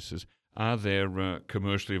devices, are there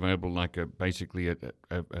commercially available, like basically a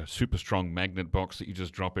super strong magnet box that you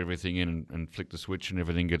just drop everything in and flick the switch and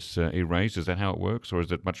everything gets erased? Is that how it works, or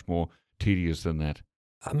is it much more tedious than that?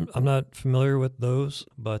 I'm not familiar with those,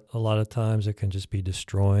 but a lot of times it can just be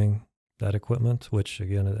destroying that equipment, which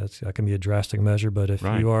again, that can be a drastic measure. But if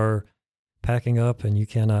you are packing up and you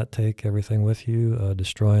cannot take everything with you,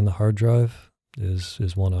 destroying the hard drive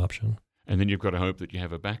is one option. And then you've got to hope that you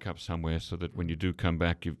have a backup somewhere so that when you do come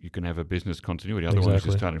back, you can have a business continuity. Otherwise,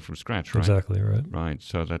 you're starting from scratch, right? Exactly, right. Right,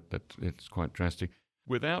 so that it's quite drastic.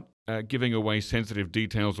 Without giving away sensitive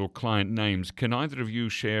details or client names, can either of you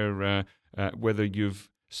share whether you've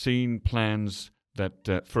seen plans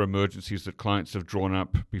that for emergencies that clients have drawn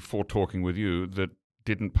up before talking with you that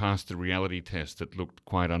didn't pass the reality test, that looked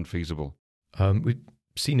quite unfeasible? We've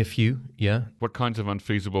seen a few, yeah. What kinds of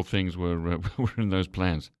unfeasible things were in those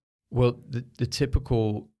plans? Well, the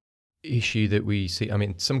typical issue that we see,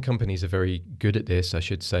 some companies are very good at this, I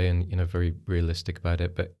should say, and very realistic about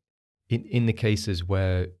it. But in the cases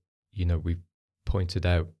where we've pointed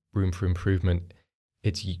out room for improvement,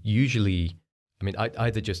 it's usually,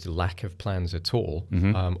 either just a lack of plans at all,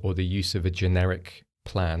 or the use of a generic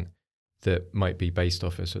plan that might be based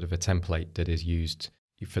off a sort of a template that is used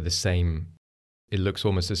for the same. It looks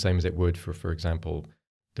almost the same as it would for example,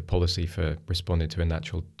 the policy for responding to a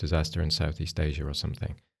natural disaster in Southeast Asia or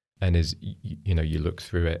something. And you look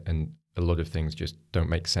through it and a lot of things just don't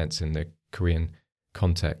make sense in the Korean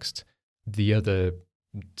context. The other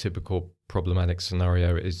typical problematic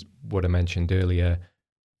scenario is what I mentioned earlier,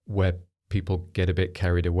 where people get a bit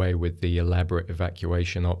carried away with the elaborate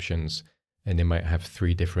evacuation options and they might have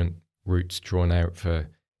 3 different routes drawn out for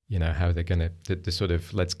how they're going to, the sort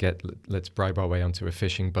of let's bribe our way onto a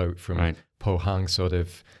fishing boat from Pohang sort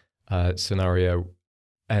of scenario,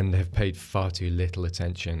 and have paid far too little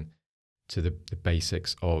attention to the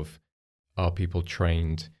basics of, are people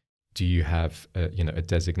trained? Do you have a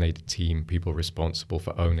designated team, people responsible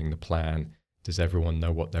for owning the plan? Does everyone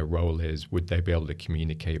know what their role is? Would they be able to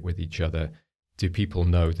communicate with each other? Do people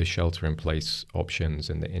know the shelter-in-place options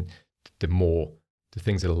and the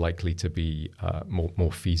things that are likely to be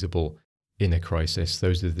more feasible in a crisis?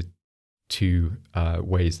 Those are the two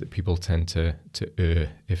ways that people tend to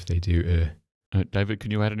err, if they do err. David,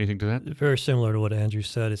 can you add anything to that? Very similar to what Andrew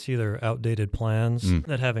said. It's either outdated plans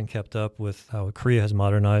that haven't kept up with how Korea has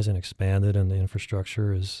modernized and expanded and the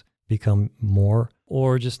infrastructure has become more,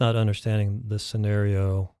 or just not understanding the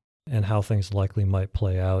scenario and how things likely might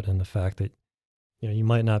play out, and the fact that you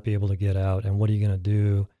might not be able to get out, and what are you going to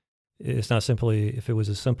do? It's not simply, if it was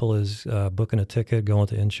as simple as booking a ticket, going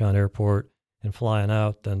to Incheon Airport and flying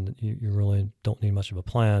out, then you really don't need much of a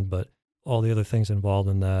plan, but all the other things involved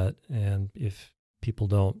in that. And if people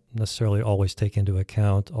don't necessarily always take into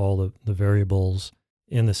account all the variables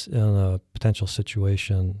in a potential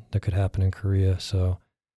situation that could happen in Korea. So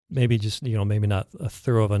maybe just, maybe not a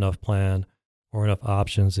thorough enough plan or enough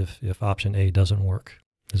options if option A doesn't work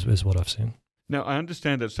is what I've seen. Now, I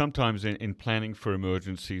understand that sometimes in planning for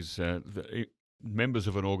emergencies, members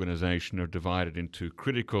of an organization are divided into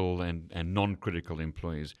critical and non-critical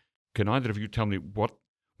employees. Can either of you tell me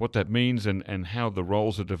what that means and how the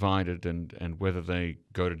roles are divided and whether they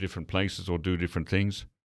go to different places or do different things?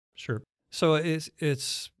 Sure. So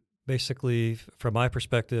it's basically, from my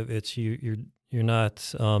perspective, it's you're not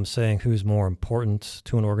saying who's more important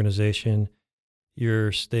to an organization.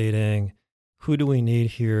 You're stating, who do we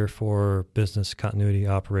need here for business continuity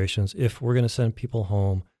operations? If we're going to send people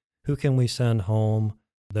home, who can we send home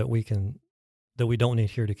that we don't need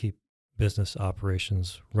here to keep business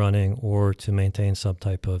operations running or to maintain some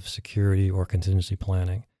type of security or contingency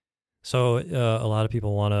planning? So a lot of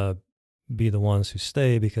people want to be the ones who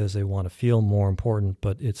stay because they want to feel more important,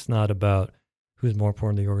 but it's not about who's more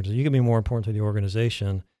important to the organization. You can be more important to the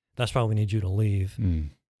organization. That's why we need you to leave,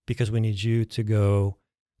 because we need you to go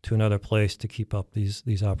to another place to keep up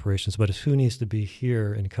these operations. But it's who needs to be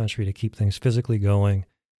here in country to keep things physically going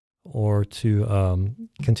or to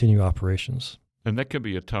continue operations. And that can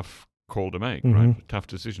be a tough call to make, right? Tough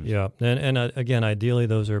decisions. Yeah, and again, ideally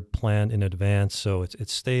those are planned in advance, so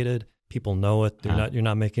it's stated. People know it. You're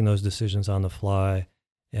not making those decisions on the fly,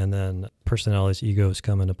 and then personalities, egos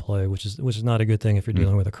come into play, which is not a good thing if you're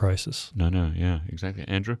dealing with a crisis. No, yeah, exactly.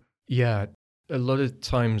 Andrew? Yeah, a lot of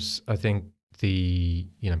times I think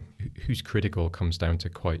who's critical comes down to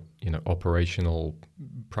quite operational,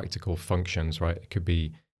 practical functions, right? It could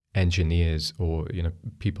be engineers or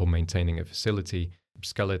people maintaining a facility,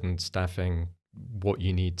 skeleton staffing, what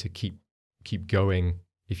you need to keep going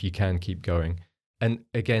if you can keep going. And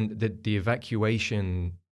again, the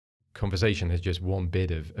evacuation conversation is just one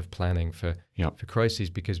bit of planning for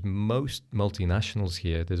crises, because most multinationals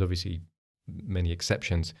here, there's obviously many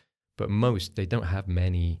exceptions, but they don't have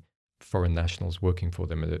many foreign nationals working for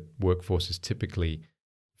them. The workforce is typically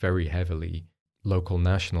very heavily local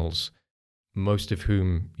nationals, most of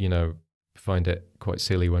whom, find it quite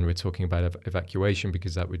silly when we're talking about evacuation,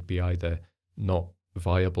 because that would be either not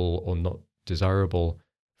viable or not desirable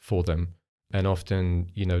for them. And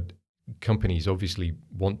often, companies obviously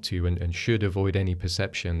want to and should avoid any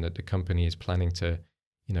perception that the company is planning to,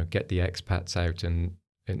 get the expats out and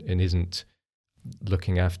isn't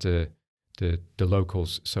looking after the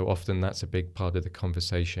locals. So often that's a big part of the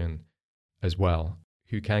conversation as well.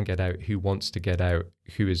 Who can get out, who wants to get out,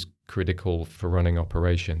 who is critical for running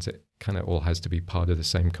operations. It kind of all has to be part of the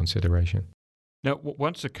same consideration. Now,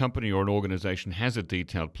 once a company or an organization has a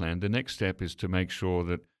detailed plan, the next step is to make sure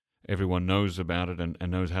that everyone knows about it and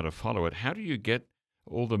knows how to follow it. How do you get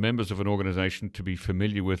all the members of an organization to be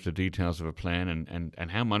familiar with the details of a plan,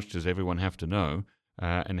 and how much does everyone have to know?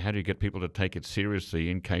 And how do you get people to take it seriously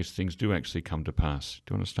in case things do actually come to pass?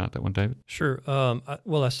 Do you want to start that one, David? Sure.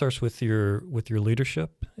 Well, that starts with your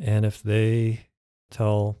leadership, and if they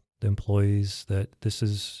tell the employees that this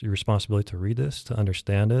is your responsibility to read this, to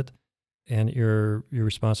understand it, and your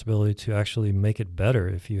responsibility to actually make it better.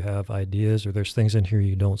 If you have ideas or there's things in here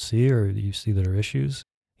you don't see or you see that are issues,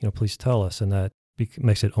 please tell us, and that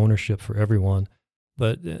makes it ownership for everyone.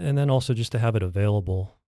 And then also just to have it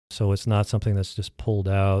available. So it's not something that's just pulled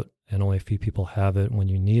out and only a few people have it when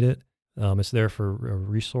you need it. It's there for a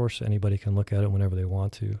resource. Anybody can look at it whenever they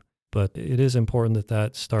want to. But it is important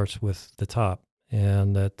that starts with the top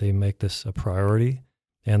and that they make this a priority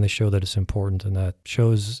and they show that it's important, and that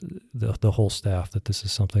shows the whole staff that this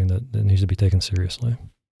is something that needs to be taken seriously.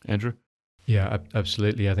 Andrew? Yeah,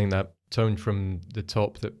 absolutely. I think that tone from the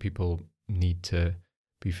top that people need to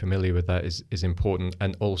be familiar with that is important.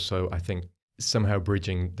 And also, I think somehow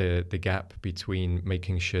bridging the gap between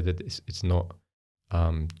making sure that it's not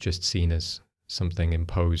just seen as something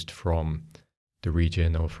imposed from the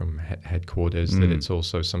region or from headquarters, that it's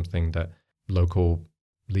also something that local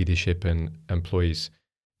leadership and employees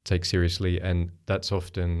take seriously. And that's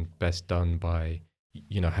often best done by,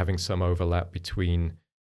 having some overlap between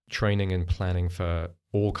training and planning for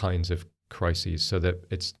all kinds of crises, so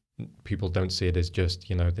that people don't see it as just,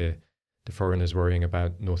 the foreigners worrying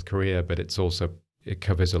about North Korea, but it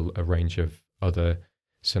covers a range of other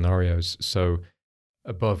scenarios. So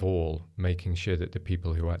above all, making sure that the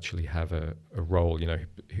people who actually have a role,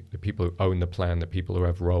 the people who own the plan, the people who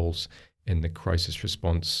have roles in the crisis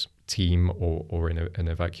response team or in an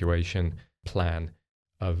evacuation plan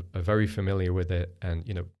are very familiar with it. And,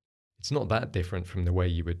 it's not that different from the way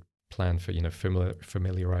you would plan for,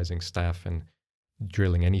 familiarizing staff and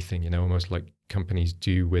drilling anything, almost like companies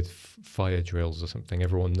do with fire drills or something.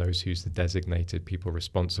 Everyone knows who's the designated people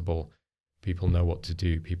responsible. People know what to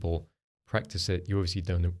do. People practice it. You obviously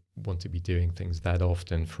don't want to be doing things that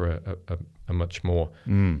often for a much more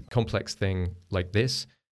complex thing like this.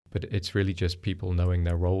 But it's really just people knowing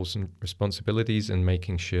their roles and responsibilities and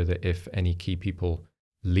making sure that if any key people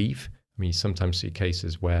leave, I mean, you sometimes see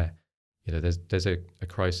cases where, there's a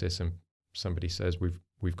crisis and somebody says,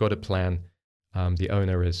 we've got a plan. The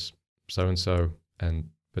owner is so-and-so,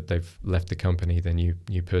 but they've left the company. The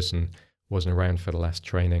new person wasn't around for the last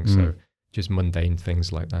training. So just mundane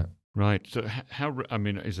things like that. Right. So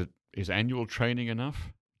is annual training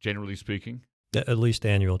enough, generally speaking? At least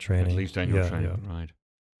annual training. At least annual training, yeah.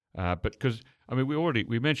 Right. But because,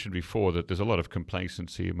 we mentioned before that there's a lot of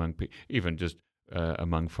complacency among even just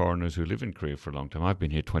among foreigners who live in Korea for a long time. I've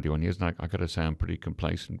been here 21 years, and I got to say I'm pretty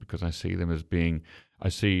complacent because I see them as I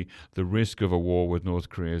see the risk of a war with North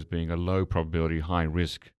Korea as being a low probability, high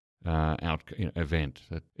risk event.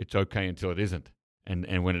 That it's okay until it isn't,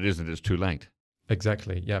 and when it isn't, it's too late.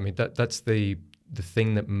 Exactly. Yeah. I mean, that's the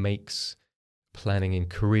thing that makes planning in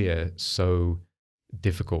Korea so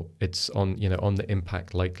difficult. It's on the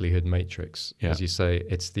impact likelihood matrix. Yeah. As you say,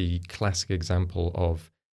 it's the classic example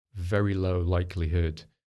of very low likelihood,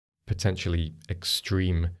 potentially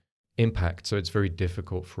extreme impact. So it's very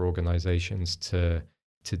difficult for organizations to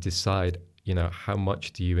decide, how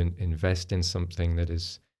much do you invest in something that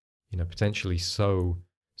is, potentially so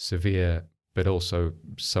severe, but also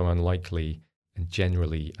so unlikely. And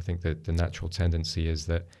generally, I think that the natural tendency is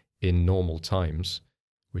that in normal times,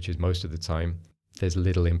 which is most of the time, there's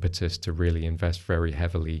little impetus to really invest very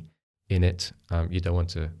heavily in it. You don't want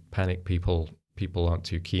to panic people. People aren't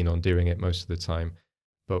too keen on doing it most of the time.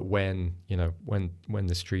 But when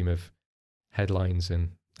the stream of headlines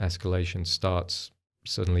and escalation starts,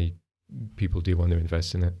 suddenly people do want to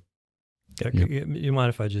invest in it. Yeah. You mind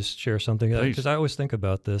if I just share something? Because I always think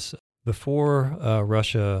about this. Before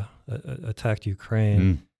Russia attacked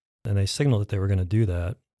Ukraine, and they signaled that they were going to do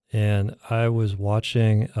that, and I was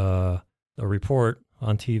watching a report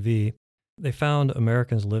on TV. They found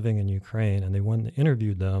Americans living in Ukraine, and they went and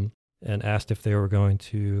interviewed them and asked if they were going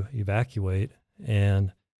to evacuate.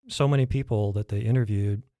 And so many people that they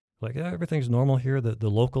interviewed, like, everything's normal here. The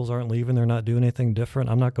locals aren't leaving. They're not doing anything different.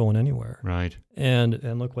 I'm not going anywhere. Right. And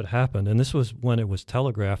look what happened. And this was when it was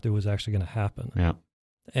telegraphed it was actually going to happen. Yeah.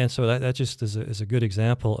 And so that just is a good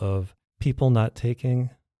example of people not taking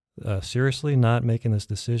seriously, not making this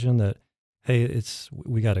decision that, hey,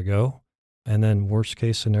 we got to go. And then worst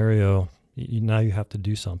case scenario, now you have to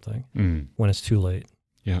do something when it's too late.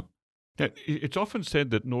 Yeah. It's often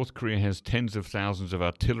said that North Korea has tens of thousands of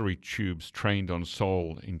artillery tubes trained on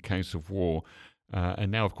Seoul in case of war.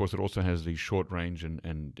 And now, of course, it also has these short-range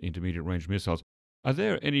and intermediate-range missiles. Are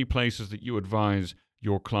there any places that you advise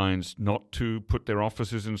your clients not to put their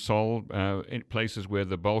offices in Seoul, in places where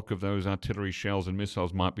the bulk of those artillery shells and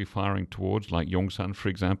missiles might be firing towards, like Yongsan, for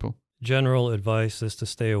example? General advice is to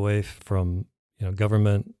stay away from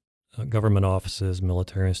government offices,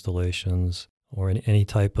 military installations, or any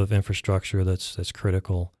type of infrastructure that's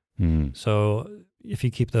critical. So if you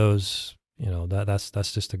keep those, that's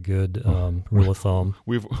just a good rule of thumb.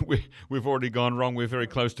 We've already gone wrong. We're very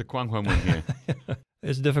close to Gwanghwamun here.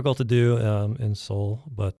 It's difficult to do in Seoul,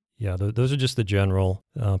 but yeah, those are just the general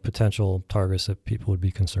potential targets that people would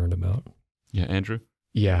be concerned about. Yeah, Andrew?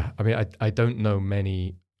 Yeah, I mean, I don't know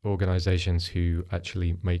many organizations who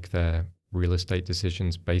actually make their real estate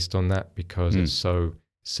decisions based on that, because it's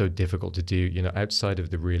so difficult to do, outside of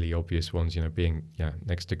the really obvious ones, being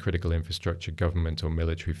next to critical infrastructure, government or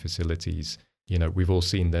military facilities. We've all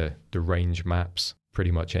seen the range maps.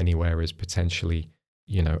 Pretty much anywhere is potentially,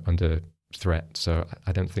 under threat. So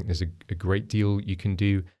I don't think there's a great deal you can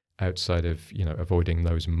do outside of, avoiding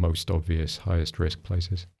those most obvious highest risk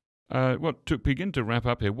places. Well, to begin to wrap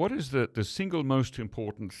up here, what is the single most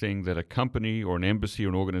important thing that a company or an embassy or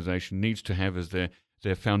an organization needs to have as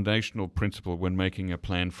their foundational principle when making a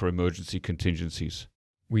plan for emergency contingencies?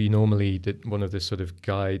 We normally, one of the sort of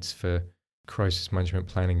guides for crisis management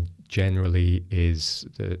planning generally is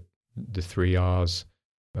the 3 R's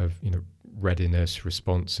of, readiness,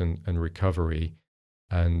 response, and recovery.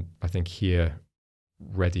 And I think here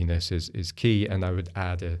readiness is key. And I would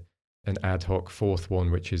add an ad hoc fourth one,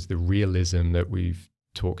 which is the realism that we've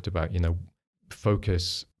talked about.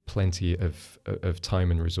 Focus plenty of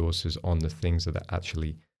time and resources on the things that are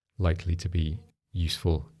actually likely to be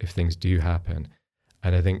useful if things do happen.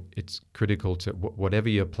 And I think it's critical to whatever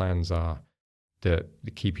your plans are, that the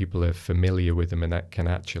key people are familiar with them and that can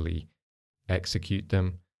actually execute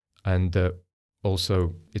them. And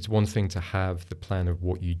also, it's one thing to have the plan of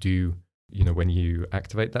what you do, when you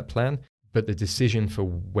activate that plan, but the decision for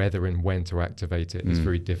whether and when to activate it is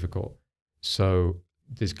very difficult. So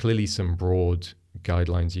there's clearly some broad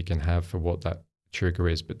guidelines you can have for what that trigger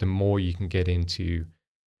is, but the more you can get into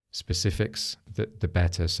specifics, the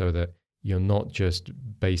better, so that you're not just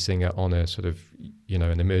basing it on a sort of,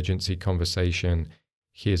 an emergency conversation.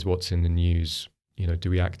 Here's what's in the news.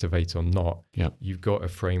 Do we activate or not? Yeah. You've got a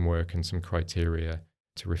framework and some criteria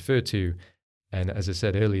to refer to. And as I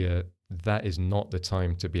said earlier, that is not the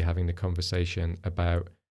time to be having the conversation about,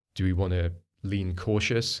 do we want to lean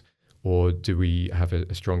cautious or do we have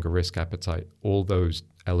a stronger risk appetite? All those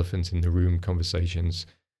elephant in the room conversations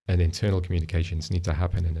and internal communications need to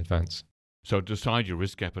happen in advance. So decide your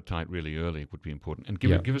risk appetite really early would be important. And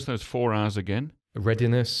give us those 4 R's again.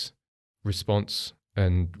 Readiness, response,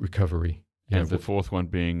 and recovery. And the fourth one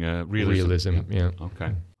being realism. Yeah.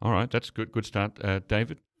 Okay. All right. That's good. Good start.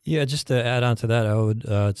 David? Yeah, just to add on to that, I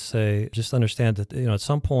would say just understand that, at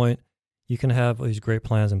some point you can have these great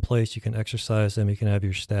plans in place. You can exercise them. You can have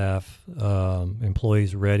your staff,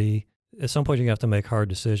 employees ready. At some point, you have to make hard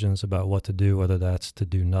decisions about what to do, whether that's to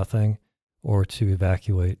do nothing or to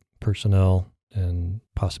evacuate personnel and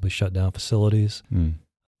possibly shut down facilities.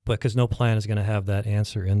 But because no plan is going to have that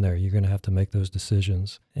answer in there, you're going to have to make those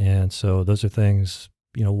decisions. And so those are things,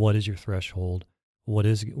 what is your threshold? What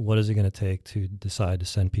is it going to take to decide to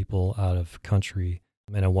send people out of country,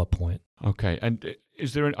 and at what point? Okay. And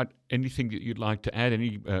is there anything that you'd like to add?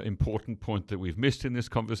 Any important point that we've missed in this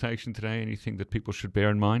conversation today? Anything that people should bear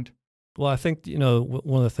in mind? Well, I think,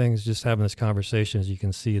 one of the things just having this conversation is you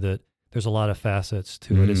can see that there's a lot of facets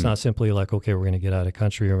to it. It's not simply like, okay, we're going to get out of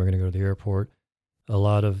country or we're going to go to the airport. A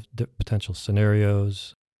lot of potential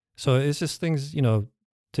scenarios. So it's just things,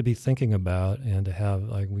 to be thinking about and to have,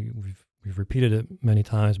 like we've repeated it many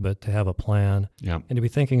times, but to have a plan and to be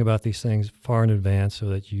thinking about these things far in advance so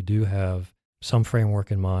that you do have some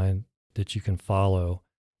framework in mind that you can follow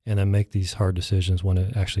and then make these hard decisions when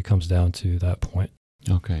it actually comes down to that point.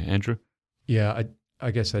 Okay. Andrew? Yeah,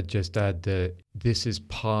 I guess I'd just add that this is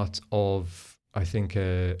part of, I think,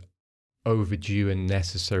 a overdue and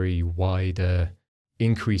necessary wider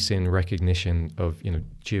increase in recognition of,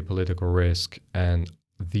 geopolitical risk, and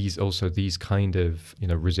these kind of,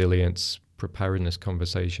 resilience, preparedness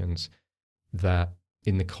conversations that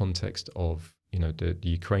in the context of, the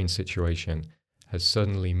Ukraine situation has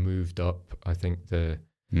suddenly moved up, I think, the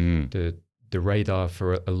radar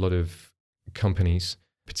for a lot of companies,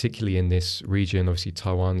 particularly in this region. Obviously,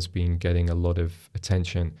 Taiwan's been getting a lot of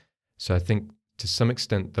attention. So I think to some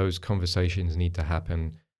extent, those conversations need to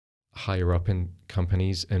happen higher up in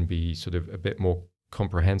companies and be sort of a bit more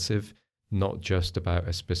comprehensive, not just about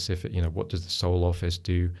a specific, what does the Seoul office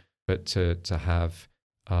do, but to have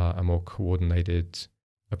a more coordinated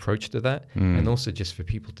approach to that. And also just for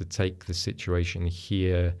people to take the situation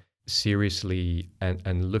here seriously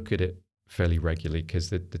and look at it fairly regularly, because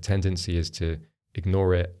the tendency is to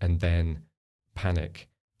ignore it and then panic.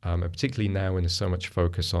 And particularly now when there's so much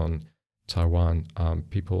focus on Taiwan,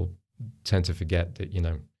 people tend to forget that,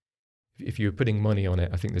 if you're putting money on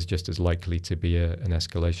it, I think there's just as likely to be an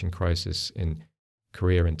escalation crisis in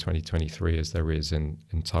Korea in 2023 as there is in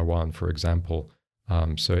Taiwan, for example.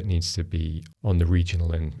 So it needs to be on the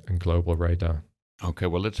regional and global radar. Okay,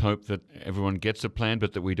 well, let's hope that everyone gets a plan,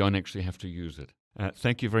 but that we don't actually have to use it.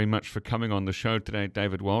 Thank you very much for coming on the show today,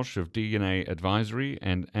 David Walsh of DNA Advisory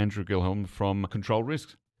and Andrew Gilholm from Control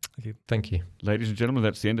Risks. Thank you. Ladies and gentlemen,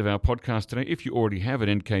 that's the end of our podcast today. If you already have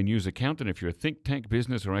an NK News account, and if you're a think tank,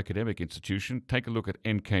 business, or academic institution, take a look at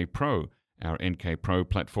NK Pro. Our NK Pro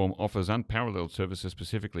platform offers unparalleled services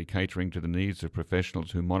specifically catering to the needs of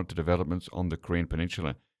professionals who monitor developments on the Korean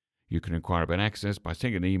Peninsula. You can inquire about access by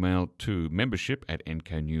sending an email to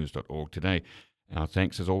membership@nknews.org today. Our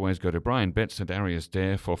thanks, as always, go to Brian Betts and Arius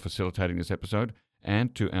Dare for facilitating this episode,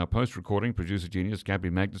 and to our post-recording producer genius, Gabby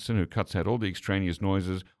Magnuson, who cuts out all the extraneous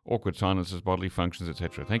noises, awkward silences, bodily functions,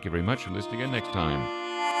 etc. Thank you very much, and listen again next time.